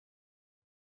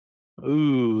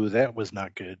 Ooh, that was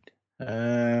not good.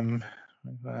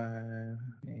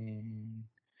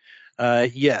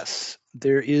 Yes,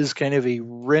 there is kind of a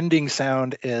rending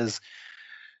sound as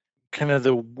kind of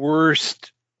the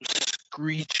worst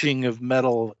screeching of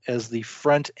metal as the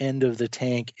front end of the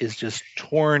tank is just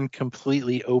torn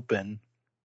completely open.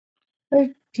 Oh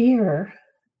dear.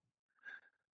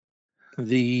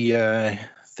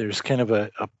 There's kind of a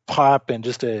pop and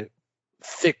just a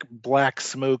thick black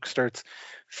smoke starts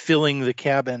filling the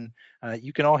cabin.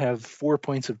 You can all have 4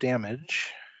 points of damage.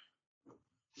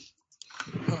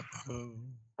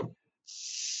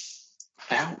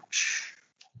 Ouch.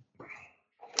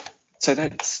 So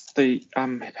that's the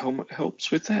helmet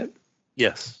helps with that?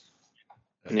 Yes.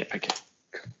 Yeah, okay.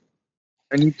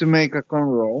 I need to make a con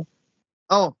roll.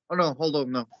 Oh no, hold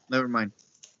on, no, never mind.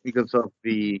 Because of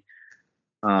the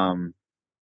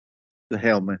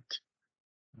helmet.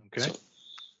 Okay. So,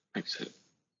 makes it.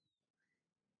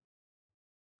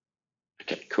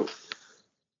 Okay, cool.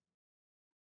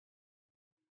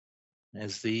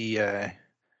 As the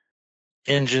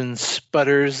engine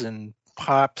sputters and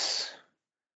pops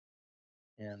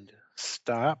and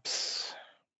stops.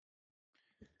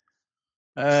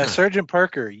 Sergeant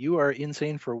Parker, you are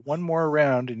insane for one more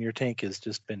round and your tank has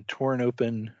just been torn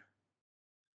open.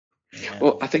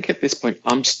 Well, I think at this point,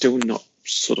 I'm still not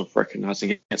sort of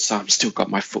recognizing it, so I'm still got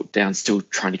my foot down, still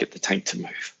trying to get the tank to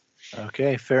move.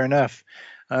 Okay, fair enough.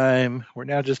 We're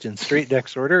now just in straight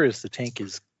dex order as the tank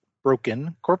is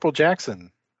broken. Corporal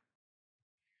Jackson.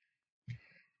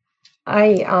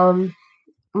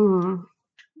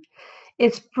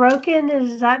 It's broken.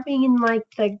 Does that mean like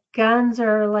the guns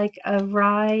are like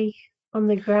awry on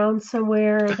the ground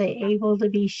somewhere? Are they able to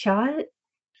be shot?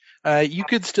 You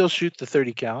could still shoot the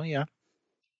 30 cal, yeah.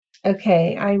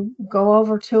 Okay, I go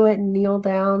over to it and kneel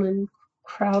down and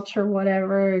crouch or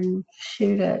whatever and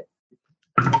shoot it.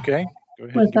 Okay, go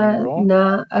ahead and With give me a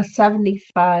roll. a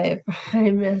 75. I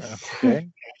missed. Okay.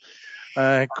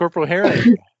 Corporal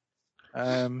Herring.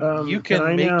 You can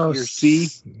I make now your see?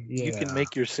 You can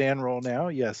make your SAN roll now.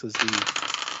 Yes, as the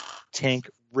tank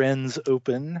rends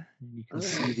open, you can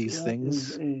see these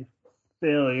things. Is a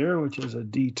failure, which is a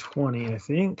D20, I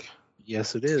think.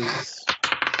 Yes, it is.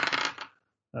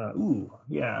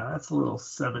 That's a little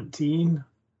 17.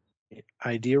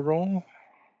 Idea roll.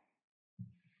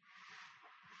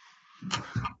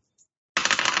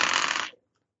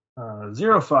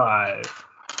 05.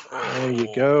 There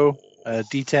you go.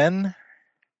 D10.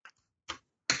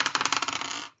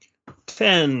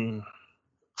 10.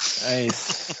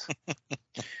 Nice.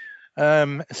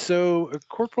 So,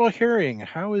 Corporal Herring,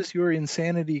 how is your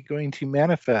insanity going to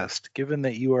manifest, given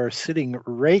that you are sitting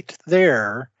right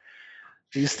there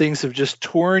These things have just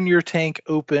torn your tank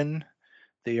open.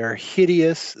 They are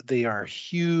hideous. They are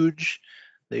huge.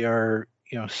 They are,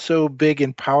 so big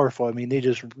and powerful. I mean, they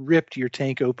just ripped your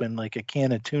tank open like a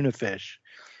can of tuna fish.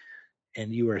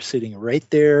 And you are sitting right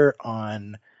there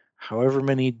on however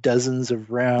many dozens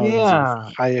of rounds Yeah.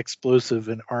 of high explosive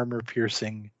and armor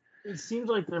piercing. It seems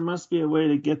like there must be a way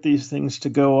to get these things to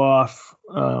go off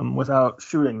without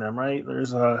shooting them, right?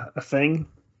 There's a thing.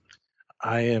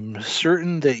 I am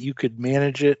certain that you could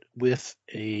manage it with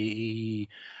a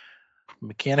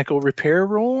mechanical repair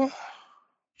roll.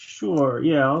 Sure.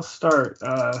 Yeah, I'll start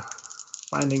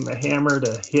finding the hammer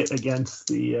to hit against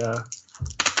the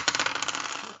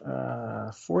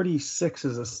 46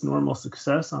 is a normal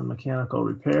success on mechanical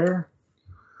repair.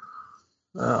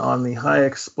 On the high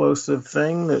explosive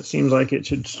thing, that seems like it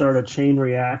should start a chain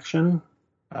reaction.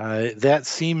 That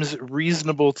seems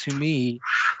reasonable to me,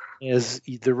 as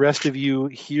the rest of you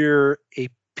hear a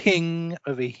ping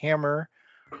of a hammer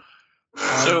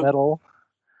on metal.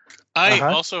 I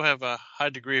also have a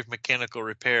high degree of mechanical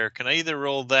repair. Can I either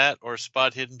roll that or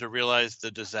spot hidden to realize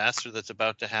the disaster that's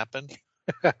about to happen?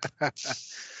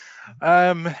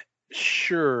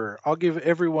 Sure. I'll give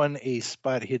everyone a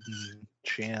spot hidden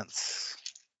chance.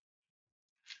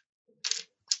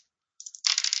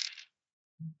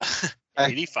 I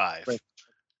 85.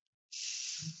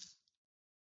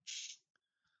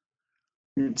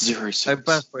 06. I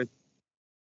pass by.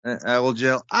 I will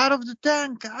yell, out of the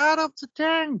tank! Out of the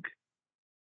tank!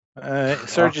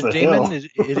 Sergeant the Damon, hill.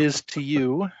 it is to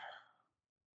you.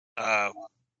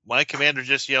 My commander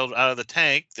just yelled out of the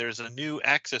tank. There's a new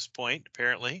access point,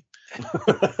 apparently,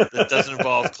 that doesn't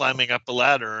involve climbing up a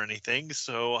ladder or anything.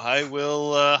 So I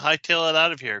will hightail it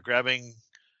out of here, grabbing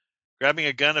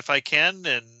a gun if I can,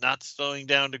 and not slowing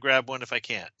down to grab one if I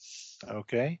can't.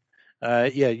 Okay.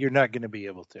 Yeah, you're not going to be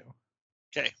able to.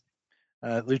 Okay.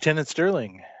 Lieutenant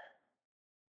Sterling.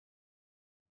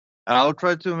 I'll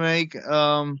try to make,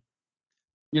 try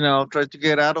to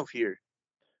get out of here.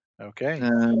 Okay.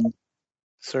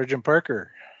 Sergeant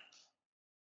Parker.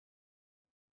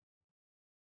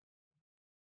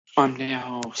 I'm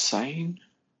now sane.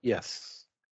 Yes.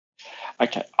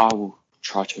 Okay, I will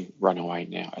try to run away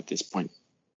now at this point.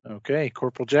 Okay.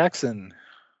 Corporal Jackson.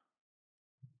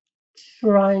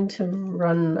 Trying to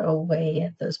run away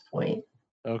at this point.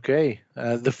 Okay.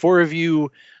 The four of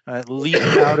you leap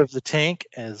out of the tank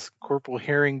as Corporal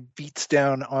Herring beats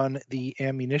down on the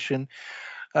ammunition.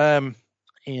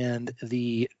 And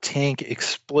the tank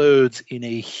explodes in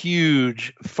a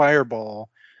huge fireball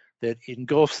that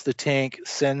engulfs the tank,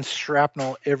 sends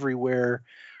shrapnel everywhere.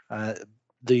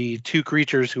 The two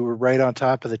creatures who were right on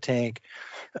top of the tank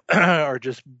are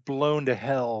just blown to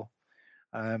hell.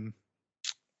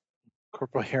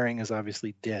 Corporal Herring is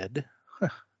obviously dead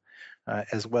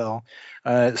as well.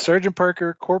 Sergeant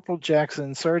Parker, Corporal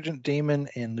Jackson, Sergeant Damon,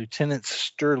 and Lieutenant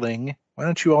Sterling, why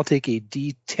don't you all take a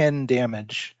D10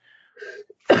 damage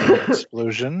from the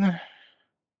explosion?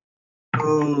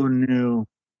 Oh, no.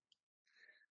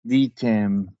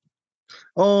 D10.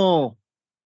 Oh,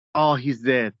 he's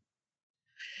dead.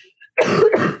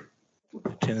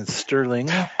 Lieutenant Sterling.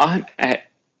 I'm at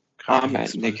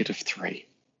explosion. -3.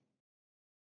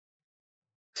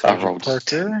 Sergeant rolled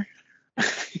Parker.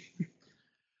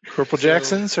 Corporal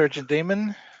Jackson, Sergeant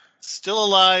Damon. Still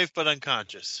alive, but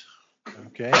unconscious.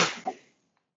 Okay.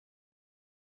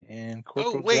 And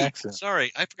Corporal Oh, wait. Jackson.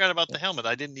 Sorry. I forgot about the helmet.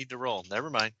 I didn't need to roll. Never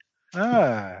mind.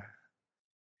 Ah.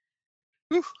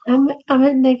 I'm at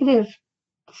 -10.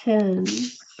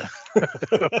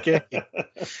 Okay.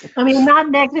 I mean, not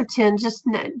 -10, just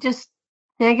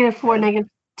 -4, -10,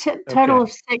 total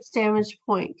of 6 damage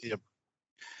points. Yep.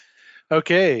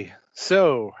 Okay.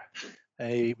 So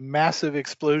a massive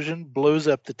explosion blows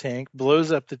up the tank,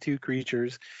 blows up the two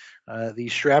creatures. The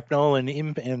shrapnel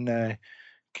and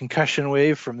concussion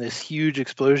wave from this huge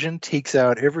explosion takes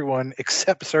out everyone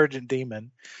except Sergeant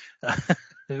Damon,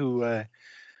 who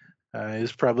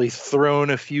is probably thrown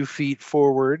a few feet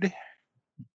forward.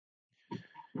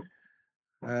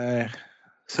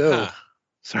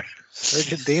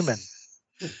 Sergeant Damon.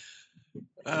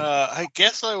 I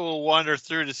guess I will wander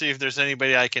through to see if there's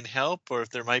anybody I can help, or if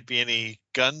there might be any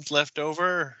guns left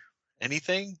over.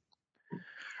 Anything?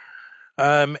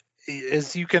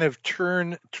 As you kind of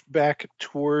turn back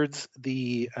towards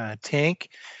the tank,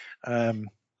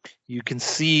 you can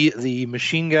see the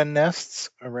machine gun nests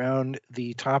around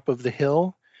the top of the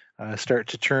hill start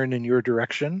to turn in your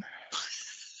direction.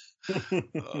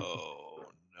 Oh,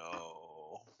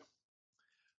 no.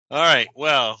 All right,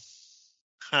 well,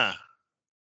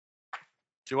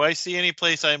 do I see any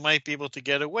place I might be able to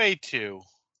get away to?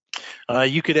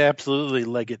 You could absolutely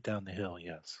leg it down the hill,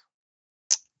 yes.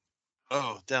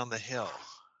 Oh, down the hill.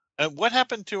 And what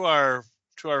happened to our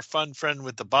fun friend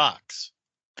with the box?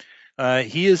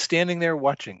 He is standing there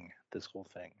watching this whole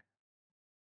thing.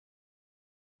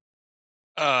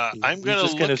 I'm He's gonna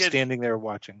just kind look of at. standing there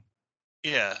watching.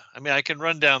 Yeah, I mean, I can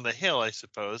run down the hill, I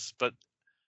suppose, but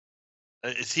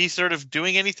is he sort of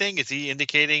doing anything? Is he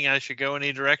indicating I should go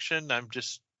any direction? I'm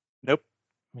just. Nope.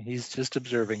 He's just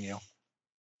observing you.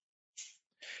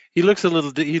 He looks a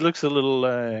little. He looks a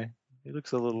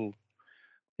little.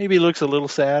 Maybe he looks a little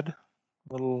sad,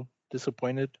 a little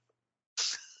disappointed.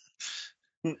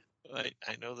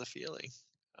 I know the feeling.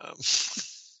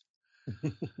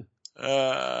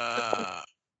 Uh,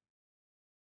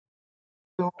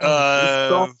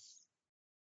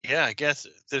 yeah, I guess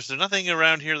there's nothing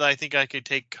around here that I think I could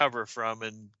take cover from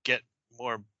and get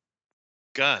more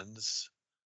guns.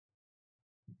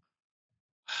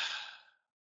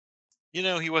 You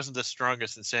know, he wasn't the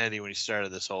strongest in sanity when he started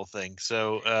this whole thing.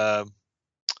 So,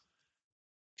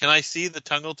 can I see the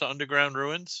tunnel to underground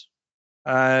ruins?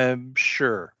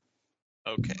 Sure.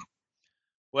 Okay.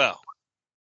 Well,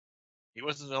 he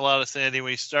wasn't a lot of sanity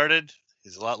when he started.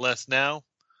 He's a lot less now.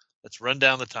 Let's run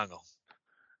down the tunnel.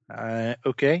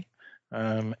 Okay.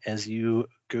 As you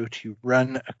go to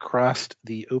run across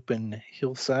the open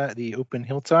hillside, the open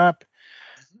hilltop,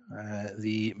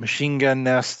 the machine gun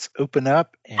nests open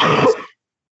up and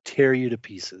tear you to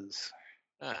pieces.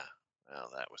 Ah, well,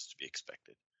 that was to be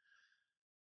expected.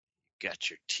 Got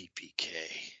your TPK.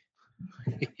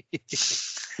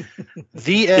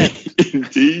 The end.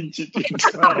 Indeed, you did.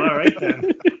 Well, all right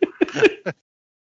then.